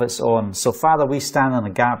of its own. So, Father, we stand in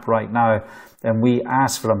a gap right now, and we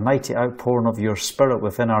ask for a mighty outpouring of your Spirit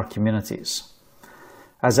within our communities.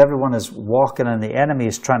 As everyone is walking and the enemy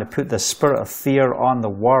is trying to put the spirit of fear on the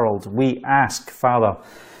world, we ask, Father,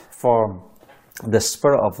 for the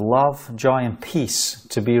spirit of love, joy, and peace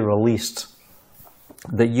to be released.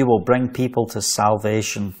 That you will bring people to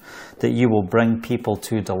salvation, that you will bring people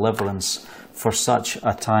to deliverance for such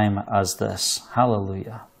a time as this.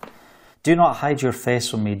 Hallelujah. Do not hide your face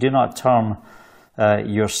from me. Do not turn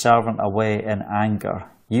your servant away in anger.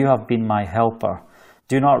 You have been my helper.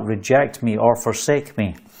 Do not reject me or forsake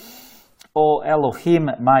me. O Elohim,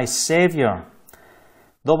 my Savior,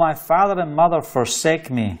 though my father and mother forsake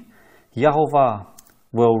me, Yahovah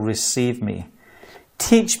will receive me.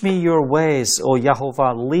 Teach me your ways, O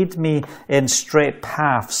Yahovah. Lead me in straight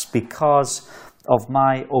paths because of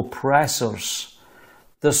my oppressors.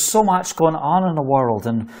 There's so much going on in the world,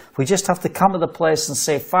 and we just have to come to the place and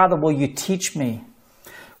say, Father, will you teach me?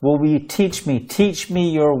 Will you teach me? Teach me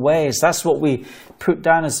your ways. That's what we put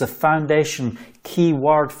down as the foundation key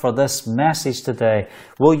word for this message today.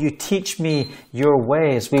 Will you teach me your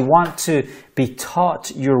ways? We want to be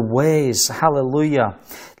taught your ways. Hallelujah.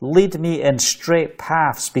 Lead me in straight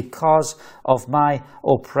paths because of my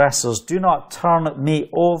oppressors. Do not turn me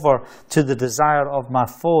over to the desire of my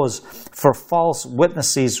foes, for false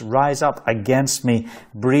witnesses rise up against me,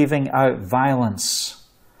 breathing out violence.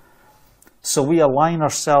 So we align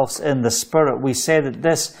ourselves in the Spirit. We say that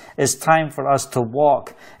this is time for us to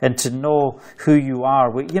walk and to know who you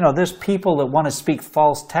are. There's people that want to speak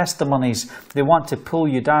false testimonies. They want to pull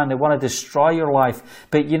you down. They want to destroy your life.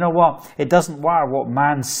 But you know what? It doesn't matter what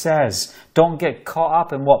man says. Don't get caught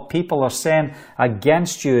up in what people are saying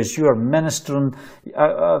against you as you are ministering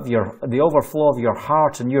out of the overflow of your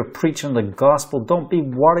heart and you're preaching the gospel. Don't be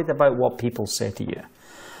worried about what people say to you.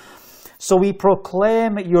 So we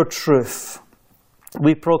proclaim your truth.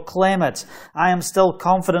 We proclaim it. I am still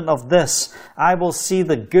confident of this. I will see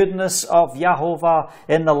the goodness of Yahovah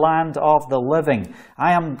in the land of the living.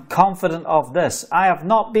 I am confident of this. I have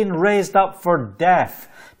not been raised up for death.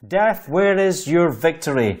 Death, where is your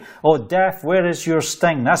victory? Oh, death, where is your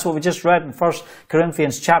sting? That's what we just read in 1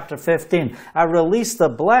 Corinthians chapter 15. I release the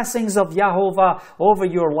blessings of Yahovah over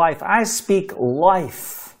your life. I speak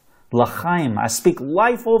life. L'chaim. I speak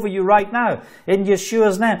life over you right now in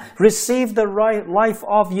Yeshua's name. Receive the right life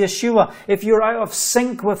of Yeshua. If you're out of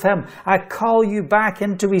sync with Him, I call you back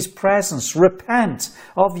into His presence. Repent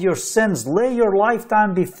of your sins. Lay your life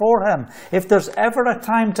down before Him. If there's ever a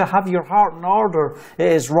time to have your heart in order, it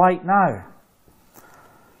is right now.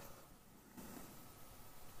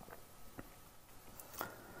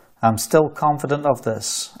 I'm still confident of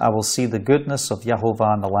this. I will see the goodness of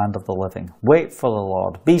Yahovah in the land of the living. Wait for the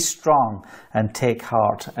Lord. Be strong and take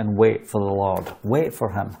heart and wait for the Lord. Wait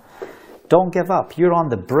for Him. Don't give up. You're on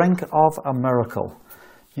the brink of a miracle.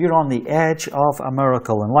 You're on the edge of a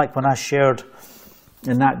miracle. And like when I shared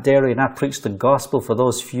in that dairy and I preached the gospel for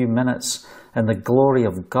those few minutes and the glory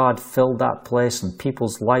of God filled that place and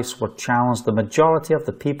people's lives were challenged, the majority of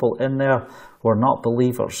the people in there were not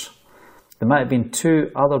believers. There might have been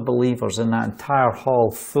 2 other believers in that entire hall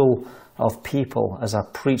full of people as I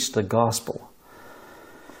preached the gospel.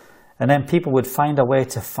 And then people would find a way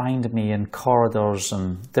to find me in corridors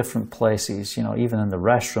and different places, even in the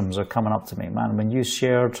restrooms are coming up to me. Man, when you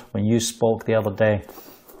spoke the other day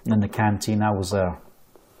in the canteen, I was there.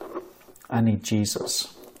 I need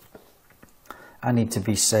Jesus. I need to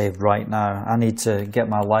be saved right now. I need to get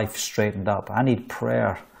my life straightened up. I need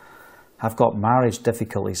prayer. I've got marriage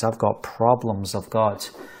difficulties. I've got problems. I've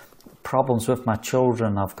got problems with my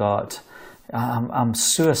children. I'm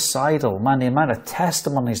suicidal. Man, the amount of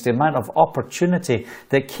testimonies, the amount of opportunity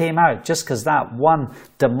that came out just because that one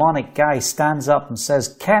demonic guy stands up and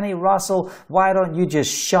says, Kenny Russell, why don't you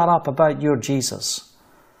just shut up about your Jesus?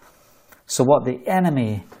 So what the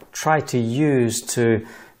enemy tried to use to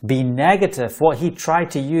be negative, what he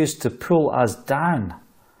tried to use to pull us down,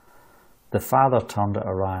 the Father turned it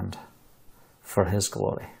around for His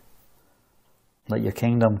glory. Let your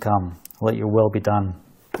kingdom come. Let your will be done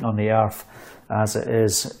on the earth as it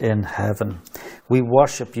is in heaven. We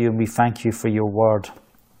worship you and we thank you for your word.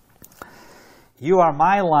 You are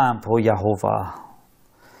my lamp, O Yahovah.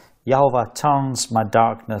 Yahovah turns my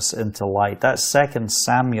darkness into light. That's 2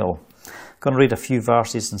 Samuel. I'm going to read a few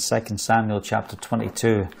verses in 2 Samuel chapter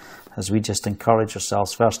 22. As we just encourage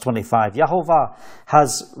ourselves. Verse 25, Yahovah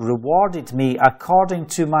has rewarded me according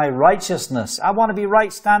to my righteousness. I want to be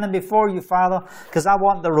right standing before you, Father, because I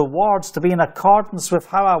want the rewards to be in accordance with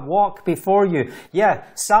how I walk before you. Yeah,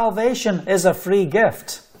 salvation is a free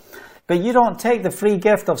gift. But you don't take the free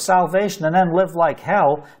gift of salvation and then live like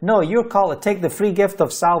hell. No, you're called to take the free gift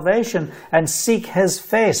of salvation and seek His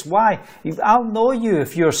face. Why? I'll know you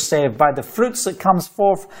if you're saved by the fruits that comes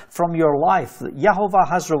forth from your life. Yahovah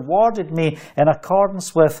has rewarded me in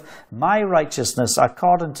accordance with my righteousness,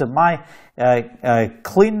 according to my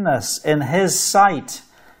cleanness in His sight.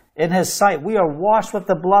 In His sight, we are washed with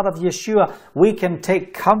the blood of Yeshua. We can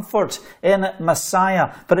take comfort in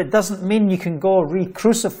Messiah. But it doesn't mean you can go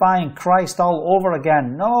re-crucifying Christ all over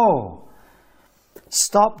again. No.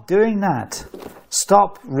 Stop doing that.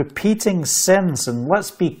 Stop repeating sins and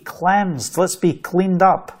let's be cleansed. Let's be cleaned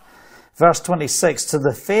up. Verse 26, to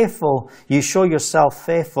the faithful you show yourself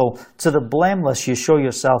faithful. To the blameless you show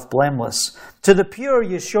yourself blameless. To the pure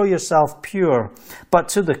you show yourself pure. But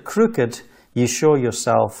to the crooked you show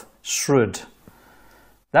yourself shrewd.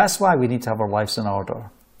 That's why we need to have our lives in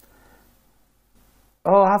order.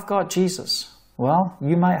 Oh, I've got Jesus. Well,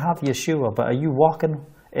 you might have Yeshua, but are you walking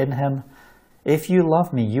in Him? If you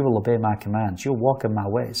love me, you will obey my commands. You'll walk in my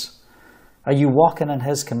ways. Are you walking in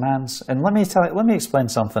His commands? And let me explain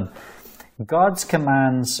something. God's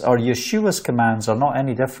commands or Yeshua's commands are not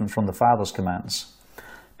any different from the Father's commands.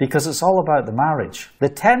 Because it's all about the marriage. The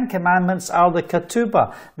 10 commandments are the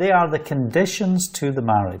ketubah. They are the conditions to the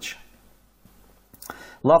marriage.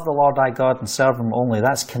 Love the Lord thy God and serve Him only.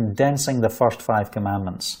 That's condensing the first 5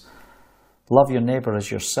 commandments. Love your neighbor as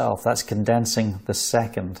yourself. That's condensing the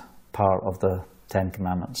second part of the 10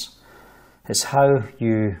 commandments. It's how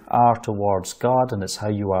you are towards God and it's how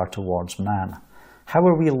you are towards man. How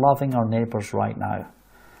are we loving our neighbors right now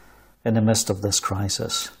in the midst of this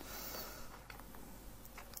crisis?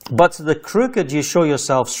 But to the crooked you show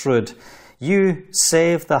yourself shrewd. You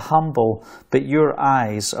save the humble, but your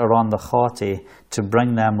eyes are on the haughty to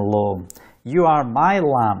bring them low. You are my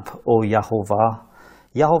lamp, O Yahovah.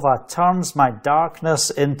 Yahovah turns my darkness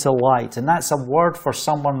into light. And that's a word for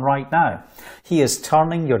someone right now. He is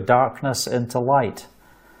turning your darkness into light.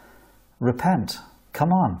 Repent. Come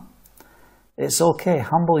on. It's okay.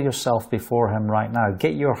 Humble yourself before Him right now.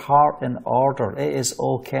 Get your heart in order. It is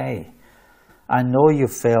okay. I know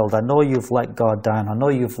you've failed. I know you've let God down. I know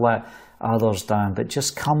you've let others down. But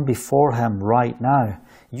just come before Him right now.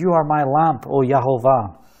 You are my lamp, O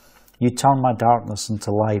Yahovah. You turn my darkness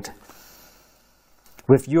into light.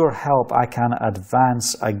 With your help, I can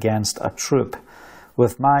advance against a troop.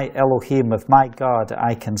 With my Elohim, with my God,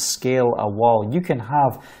 I can scale a wall. You can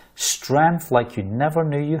have strength like you never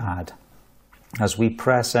knew you had as we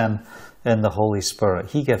press in the Holy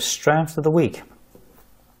Spirit. He gives strength to the weak.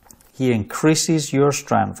 He increases your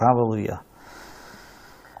strength. Hallelujah.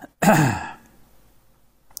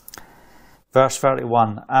 Verse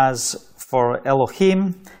 31, as for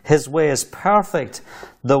Elohim, His way is perfect.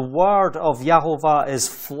 The word of Yahovah is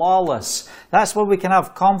flawless. That's where we can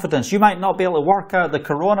have confidence. You might not be able to work out the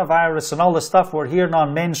coronavirus and all the stuff we're hearing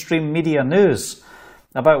on mainstream media news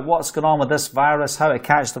about what's going on with this virus, how to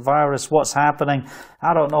catch the virus, what's happening.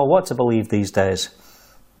 I don't know what to believe these days.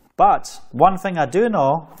 But one thing I do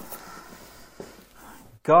know,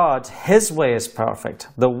 God, His way is perfect.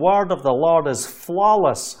 The word of the Lord is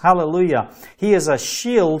flawless. Hallelujah. He is a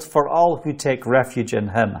shield for all who take refuge in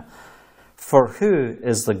Him. For who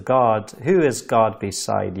is God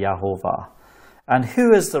beside Yahovah? And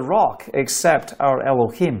who is the rock except our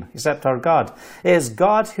Elohim, except our God? It is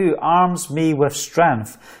God who arms me with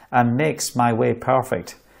strength and makes my way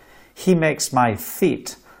perfect. He makes my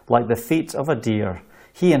feet like the feet of a deer.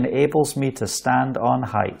 He enables me to stand on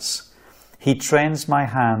heights. He trains my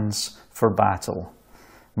hands for battle.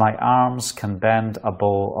 My arms can bend a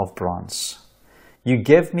bow of bronze. You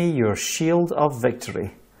give me your shield of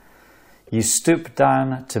victory. You stoop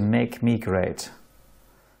down to make me great.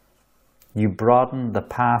 You broaden the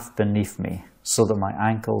path beneath me so that my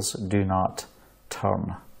ankles do not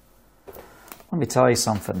turn. Let me tell you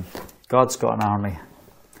something. God's got an army.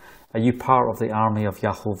 Are you part of the army of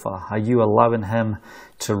Yahovah? Are you allowing Him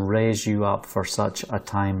to raise you up for such a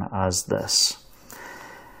time as this?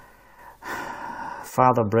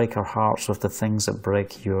 Father, break our hearts with the things that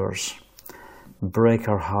break yours. Break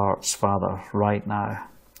our hearts, Father, right now.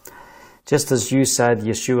 Just as you said,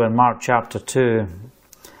 Yeshua, in Mark chapter 2,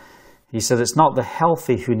 He said, it's not the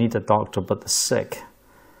healthy who need a doctor, but the sick.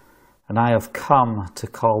 And I have come to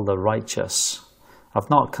call the righteous. I've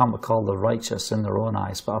not come to call the righteous in their own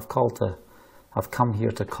eyes, but I've come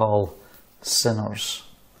here to call sinners.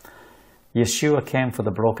 Yeshua came for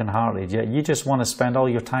the brokenhearted, yet you just want to spend all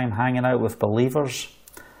your time hanging out with believers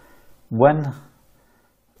when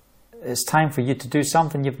it's time for you to do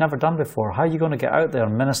something you've never done before. How are you going to get out there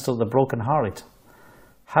and minister to the brokenhearted?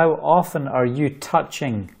 How often are you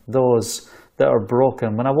touching those that are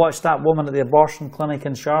broken? When I watched that woman at the abortion clinic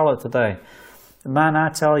in Charlotte today, man, I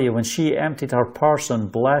tell you, when she emptied her purse and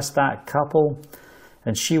blessed that couple,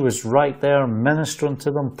 and she was right there ministering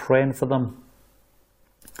to them, praying for them,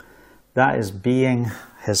 that is being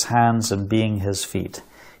His hands and being His feet.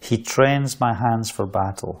 He trains my hands for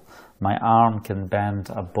battle. My arm can bend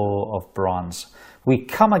a bow of bronze. We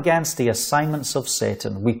come against the assignments of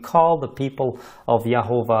Satan. We call the people of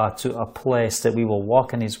Yahovah to a place that we will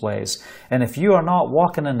walk in His ways. And if you are not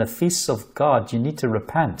walking in the feasts of God, you need to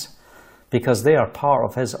repent, because they are part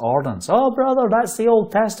of His ordinance. Oh, brother, that's the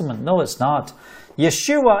Old Testament. No, it's not.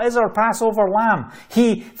 Yeshua is our Passover lamb.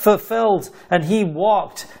 He fulfilled and He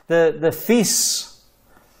walked the feasts.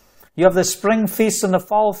 You have the spring feast and the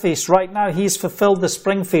fall feast. Right now, He's fulfilled the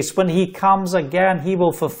spring feast. When He comes again, He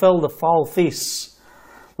will fulfill the fall feasts.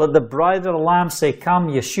 Let the bride of the Lamb say, come,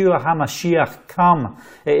 Yeshua HaMashiach, come.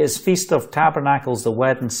 It is Feast of Tabernacles, the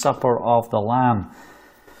wedding supper of the Lamb.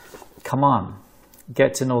 Come on.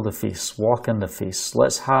 Get to know the feast. Walk in the feast.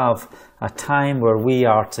 Let's have a time where we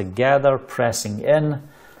are together pressing in,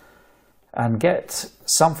 and get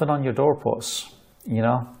something on your doorposts. You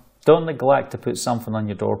know, don't neglect to put something on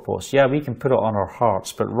your doorposts. Yeah, we can put it on our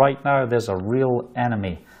hearts, but right now there's a real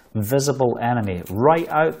enemy, visible enemy, right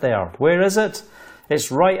out there. Where is it? It's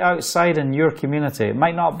right outside in your community. It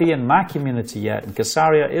might not be in my community yet. In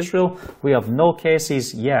Caesarea, Israel, we have no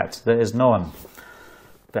cases yet that is known.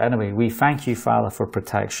 But anyway, we thank you, Father, for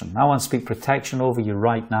protection. I want to speak protection over you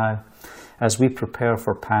right now as we prepare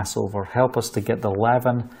for Passover. Help us to get the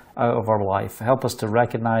leaven out of our life. Help us to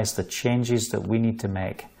recognize the changes that we need to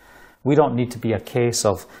make. We don't need to be a case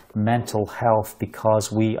of mental health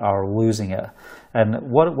because we are losing it. And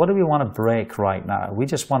what do we want to break right now? We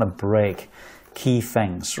just want to break key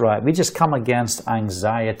things, right? We just come against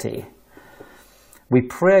anxiety. We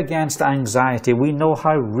pray against anxiety. We know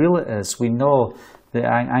how real it is. We know the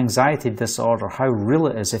anxiety disorder, how real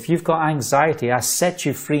it is. If you've got anxiety, I set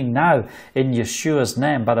you free now in Yeshua's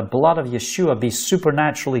name. By the blood of Yeshua, be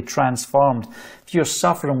supernaturally transformed. If you're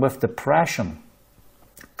suffering with depression,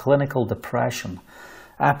 clinical depression,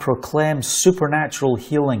 I proclaim supernatural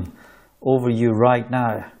healing over you right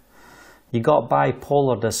now. You got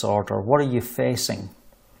bipolar disorder. What are you facing?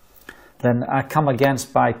 Then I come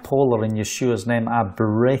against bipolar in Yeshua's name. I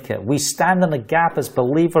break it. We stand in the gap as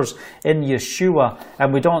believers in Yeshua,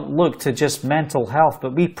 and we don't look to just mental health,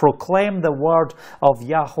 but we proclaim the word of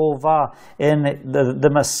Yahovah in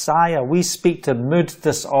the Messiah. We speak to mood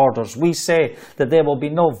disorders. We say that there will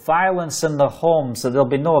be no violence in the homes, that there will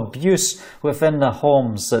be no abuse within the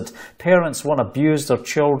homes, that parents won't abuse their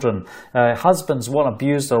children, husbands won't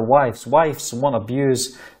abuse their wives, wives won't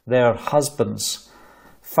abuse their husbands.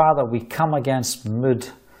 Father, we come against mood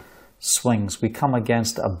swings. We come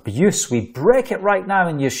against abuse. We break it right now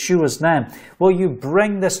in Yeshua's name. Will you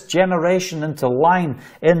bring this generation into line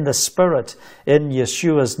in the Spirit in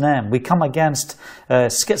Yeshua's name? We come against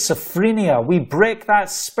schizophrenia. We break that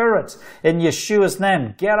spirit in Yeshua's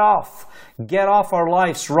name. Get off. Get off our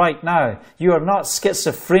lives right now. You are not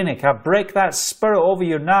schizophrenic. I break that spirit over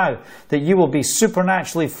you now, that you will be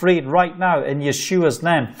supernaturally freed right now in Yeshua's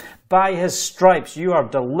name. By His stripes you are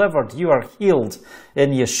delivered. You are healed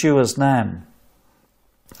in Yeshua's name.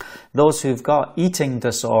 Those who've got eating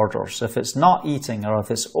disorders, if it's not eating or if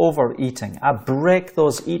it's overeating, I break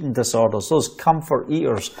those eating disorders, those comfort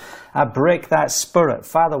eaters. I break that spirit.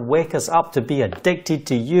 Father, wake us up to be addicted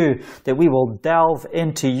to you, that we will delve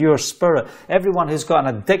into your spirit. Everyone who's got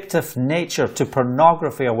an addictive nature to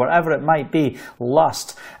pornography or whatever it might be,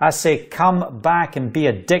 lust, I say, come back and be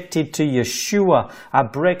addicted to Yeshua. I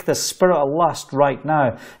break the spirit of lust right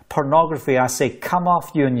now. Pornography, I say, come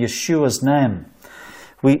off you in Yeshua's name.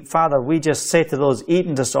 Father, we just say to those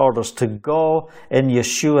eating disorders to go in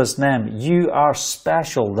Yeshua's name. You are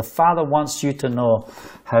special. The Father wants you to know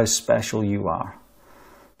how special you are.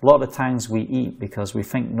 A lot of times we eat because we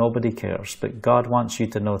think nobody cares, but God wants you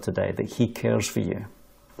to know today that He cares for you.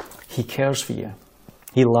 He cares for you.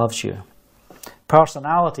 He loves you.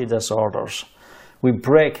 Personality disorders. We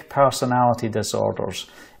break personality disorders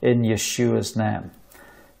in Yeshua's name.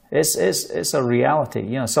 It's a reality.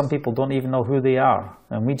 You know, some people don't even know who they are.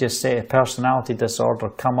 And we just say a personality disorder,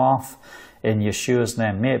 come off in Yeshua's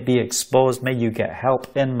name. May it be exposed. May you get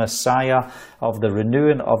help in Messiah of the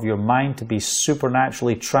renewing of your mind to be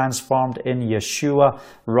supernaturally transformed in Yeshua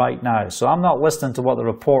right now. So I'm not listening to what the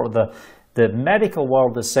report of the medical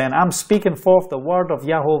world is saying. I'm speaking forth the word of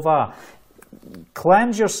Yahovah.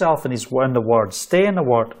 Cleanse yourself in the word. Stay in the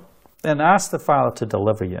word and ask the Father to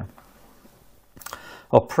deliver you.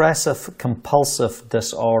 Oppressive, compulsive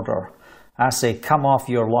disorder. I say, come off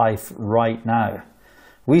your life right now.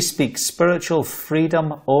 We speak spiritual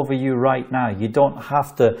freedom over you right now. You don't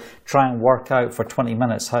have to try and work out for 20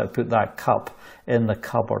 minutes how to put that cup in the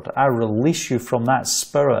cupboard. I release you from that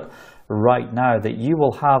spirit right now, that you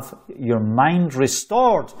will have your mind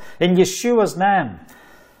restored in Yeshua's name.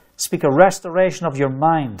 Speak a restoration of your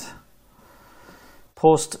mind.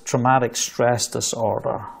 Post-traumatic stress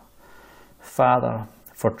disorder. Father,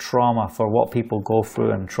 for trauma, for what people go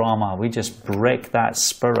through in trauma, we just break that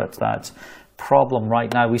spirit, that problem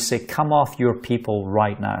right now. We say, come off your people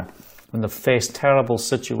right now. When they face terrible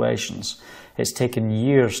situations, it's taken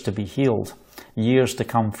years to be healed, years to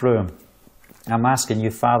come through. I'm asking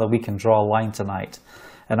you, Father, we can draw a line tonight.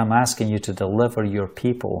 And I'm asking you to deliver your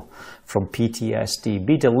people from PTSD.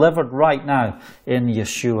 Be delivered right now in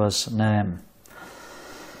Yeshua's name.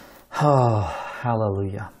 Oh,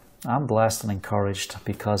 hallelujah. I'm blessed and encouraged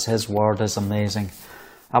because His word is amazing.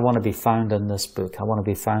 I want to be found in this book. I want to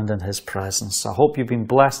be found in His presence. I hope you've been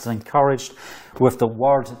blessed and encouraged with the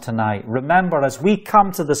word tonight. Remember, as we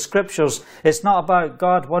come to the scriptures, it's not about,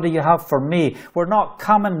 God, what do you have for me? We're not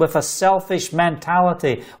coming with a selfish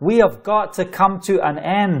mentality. We have got to come to an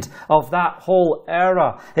end of that whole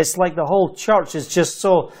era. It's like the whole church is just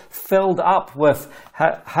so filled up with,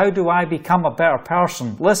 how do I become a better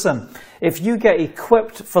person? Listen, if you get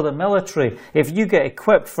equipped for the military, if you get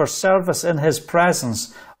equipped for service in His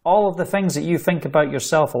presence, all of the things that you think about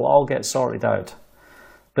yourself will all get sorted out.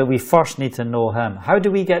 But we first need to know Him. How do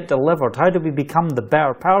we get delivered? How do we become the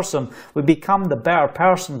better person? We become the better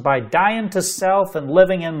person by dying to self and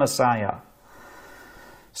living in Messiah.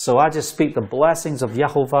 So I just speak the blessings of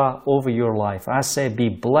Yehovah over your life. I say, be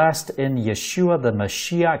blessed in Yeshua the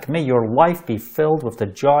Mashiach. May your life be filled with the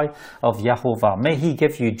joy of Yehovah. May He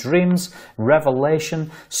give you dreams,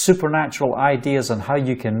 revelation, supernatural ideas on how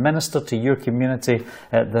you can minister to your community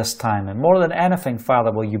at this time. And more than anything,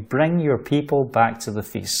 Father, will you bring your people back to the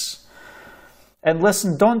feasts. And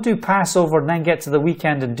listen, don't do Passover and then get to the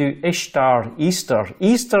weekend and do Ishtar, Easter.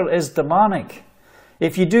 Easter is demonic.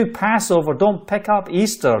 If you do Passover, don't pick up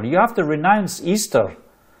Easter. You have to renounce Easter.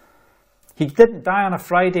 He didn't die on a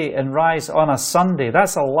Friday and rise on a Sunday.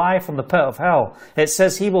 That's a lie from the pit of hell. It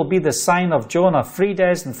says He will be the sign of Jonah, 3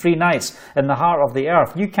 days and 3 nights in the heart of the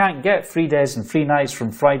earth. You can't get 3 days and 3 nights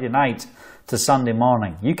from Friday night to Sunday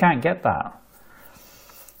morning. You can't get that.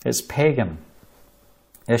 It's pagan.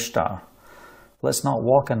 Ishtar. Let's not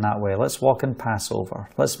walk in that way. Let's walk in Passover.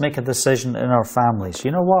 Let's make a decision in our families. You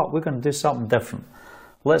know what? We're going to do something different.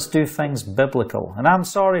 Let's do things biblical. And I'm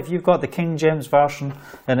sorry if you've got the King James Version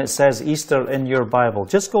and it says Easter in your Bible.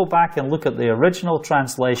 Just go back and look at the original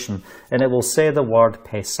translation and it will say the word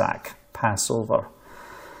Pesach, Passover.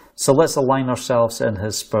 So let's align ourselves in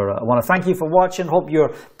His Spirit. I want to thank you for watching. Hope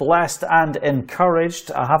you're blessed and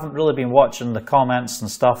encouraged. I haven't really been watching the comments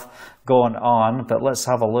and stuff going on, but let's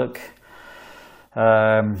have a look.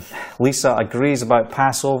 Lisa agrees about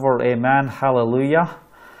Passover. Amen. Hallelujah.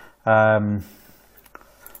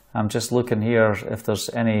 I'm just looking here if there's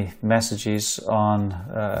any messages on,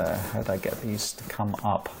 how do I get these to come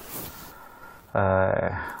up?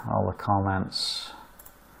 All the comments.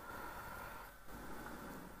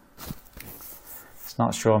 It's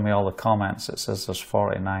not showing me all the comments. It says there's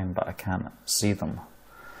 49, but I can't see them.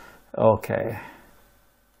 Okay.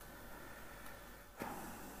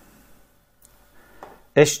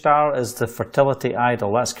 Ishtar is the fertility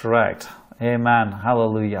idol. That's correct. Amen.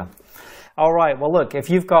 Hallelujah. All right, well, look, if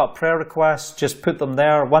you've got prayer requests, just put them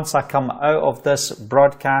there. Once I come out of this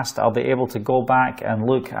broadcast, I'll be able to go back and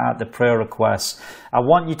look at the prayer requests. I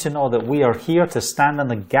want you to know that we are here to stand in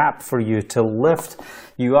the gap for you, to lift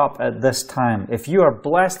you up at this time. If you are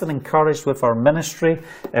blessed and encouraged with our ministry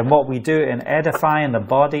and what we do in edifying the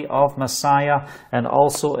body of Messiah and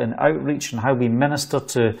also in outreach and how we minister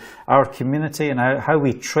to our community and how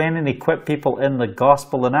we train and equip people in the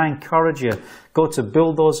gospel, and I encourage you, go to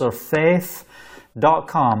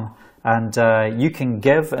bulldozerfaith.com and you can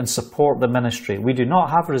give and support the ministry. We do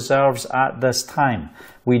not have reserves at this time.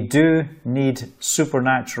 We do need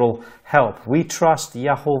supernatural help. We trust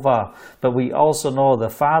Yehovah, but we also know the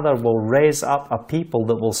Father will raise up a people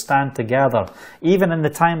that will stand together. Even in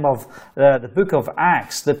the time of the book of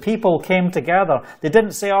Acts, the people came together. They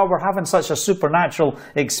didn't say, oh, we're having such a supernatural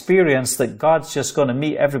experience that God's just going to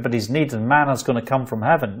meet everybody's need and manna's going to come from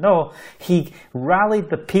heaven. No, He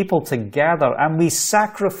rallied the people together and we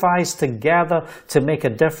sacrificed together to make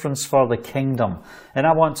a difference for the kingdom. And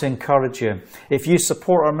I want to encourage you, if you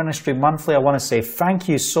support our ministry monthly, I want to say thank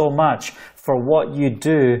you so much for what you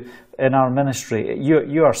do in our ministry.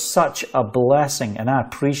 You are such a blessing, and I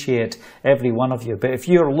appreciate every one of you. But if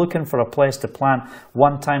you're looking for a place to plant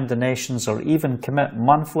one-time donations or even commit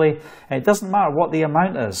monthly, it doesn't matter what the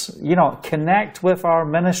amount is. You know, connect with our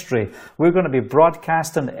ministry. We're going to be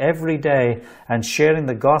broadcasting every day and sharing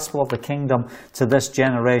the gospel of the kingdom to this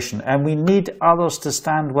generation. And we need others to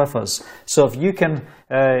stand with us. So if you can,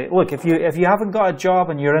 look, if you haven't got a job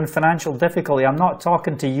and you're in financial difficulty, I'm not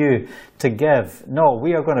talking to you to give. No,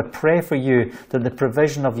 we are going to pray for you that the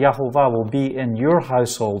provision of Yehovah will be in your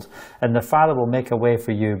household and the Father will make a way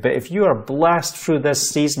for you. But if you are blessed through this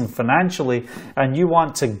season financially and you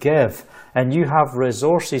want to give and you have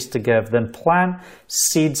resources to give, then plant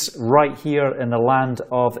seeds right here in the land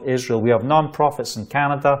of Israel. We have non-profits in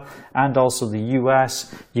Canada and also the US.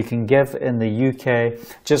 You can give in the UK.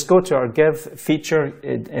 Just go to our give feature.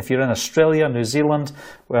 If you're in Australia, New Zealand,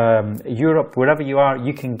 Europe, wherever you are,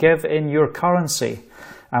 you can give in your currency.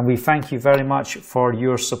 And we thank you very much for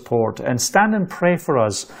your support. And stand and pray for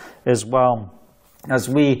us as well, as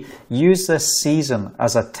we use this season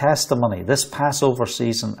as a testimony, this Passover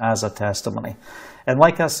season as a testimony. And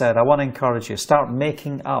like I said, I want to encourage you, start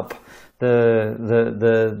making up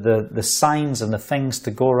the signs and the things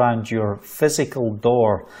to go around your physical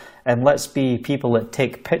door. And let's be people that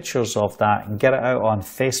take pictures of that and get it out on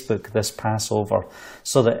Facebook this Passover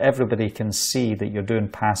so that everybody can see that you're doing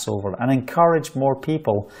Passover, and encourage more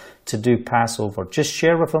people to do Passover. Just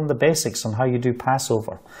share with them the basics on how you do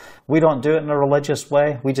Passover. We don't do it in a religious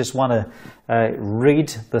way. We just want to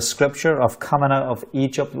read the scripture of coming out of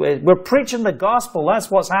Egypt. We're preaching the gospel.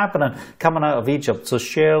 That's what's happening, coming out of Egypt. So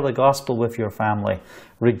share the gospel with your family.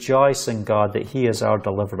 Rejoice in God that He is our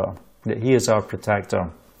deliverer, that He is our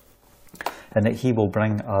protector. and that He will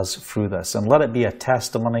bring us through this. And let it be a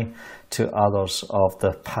testimony to others of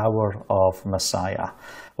the power of Messiah.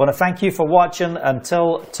 I want to thank you for watching.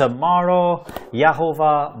 Until tomorrow,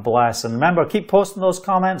 Yahovah bless. And remember, keep posting those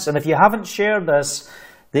comments. And if you haven't shared this,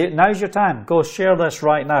 now's your time. Go share this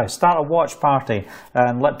right now. Start a watch party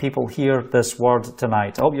and let people hear this word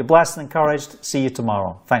tonight. I hope you're blessed and encouraged. See you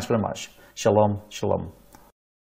tomorrow. Thanks very much. Shalom, shalom.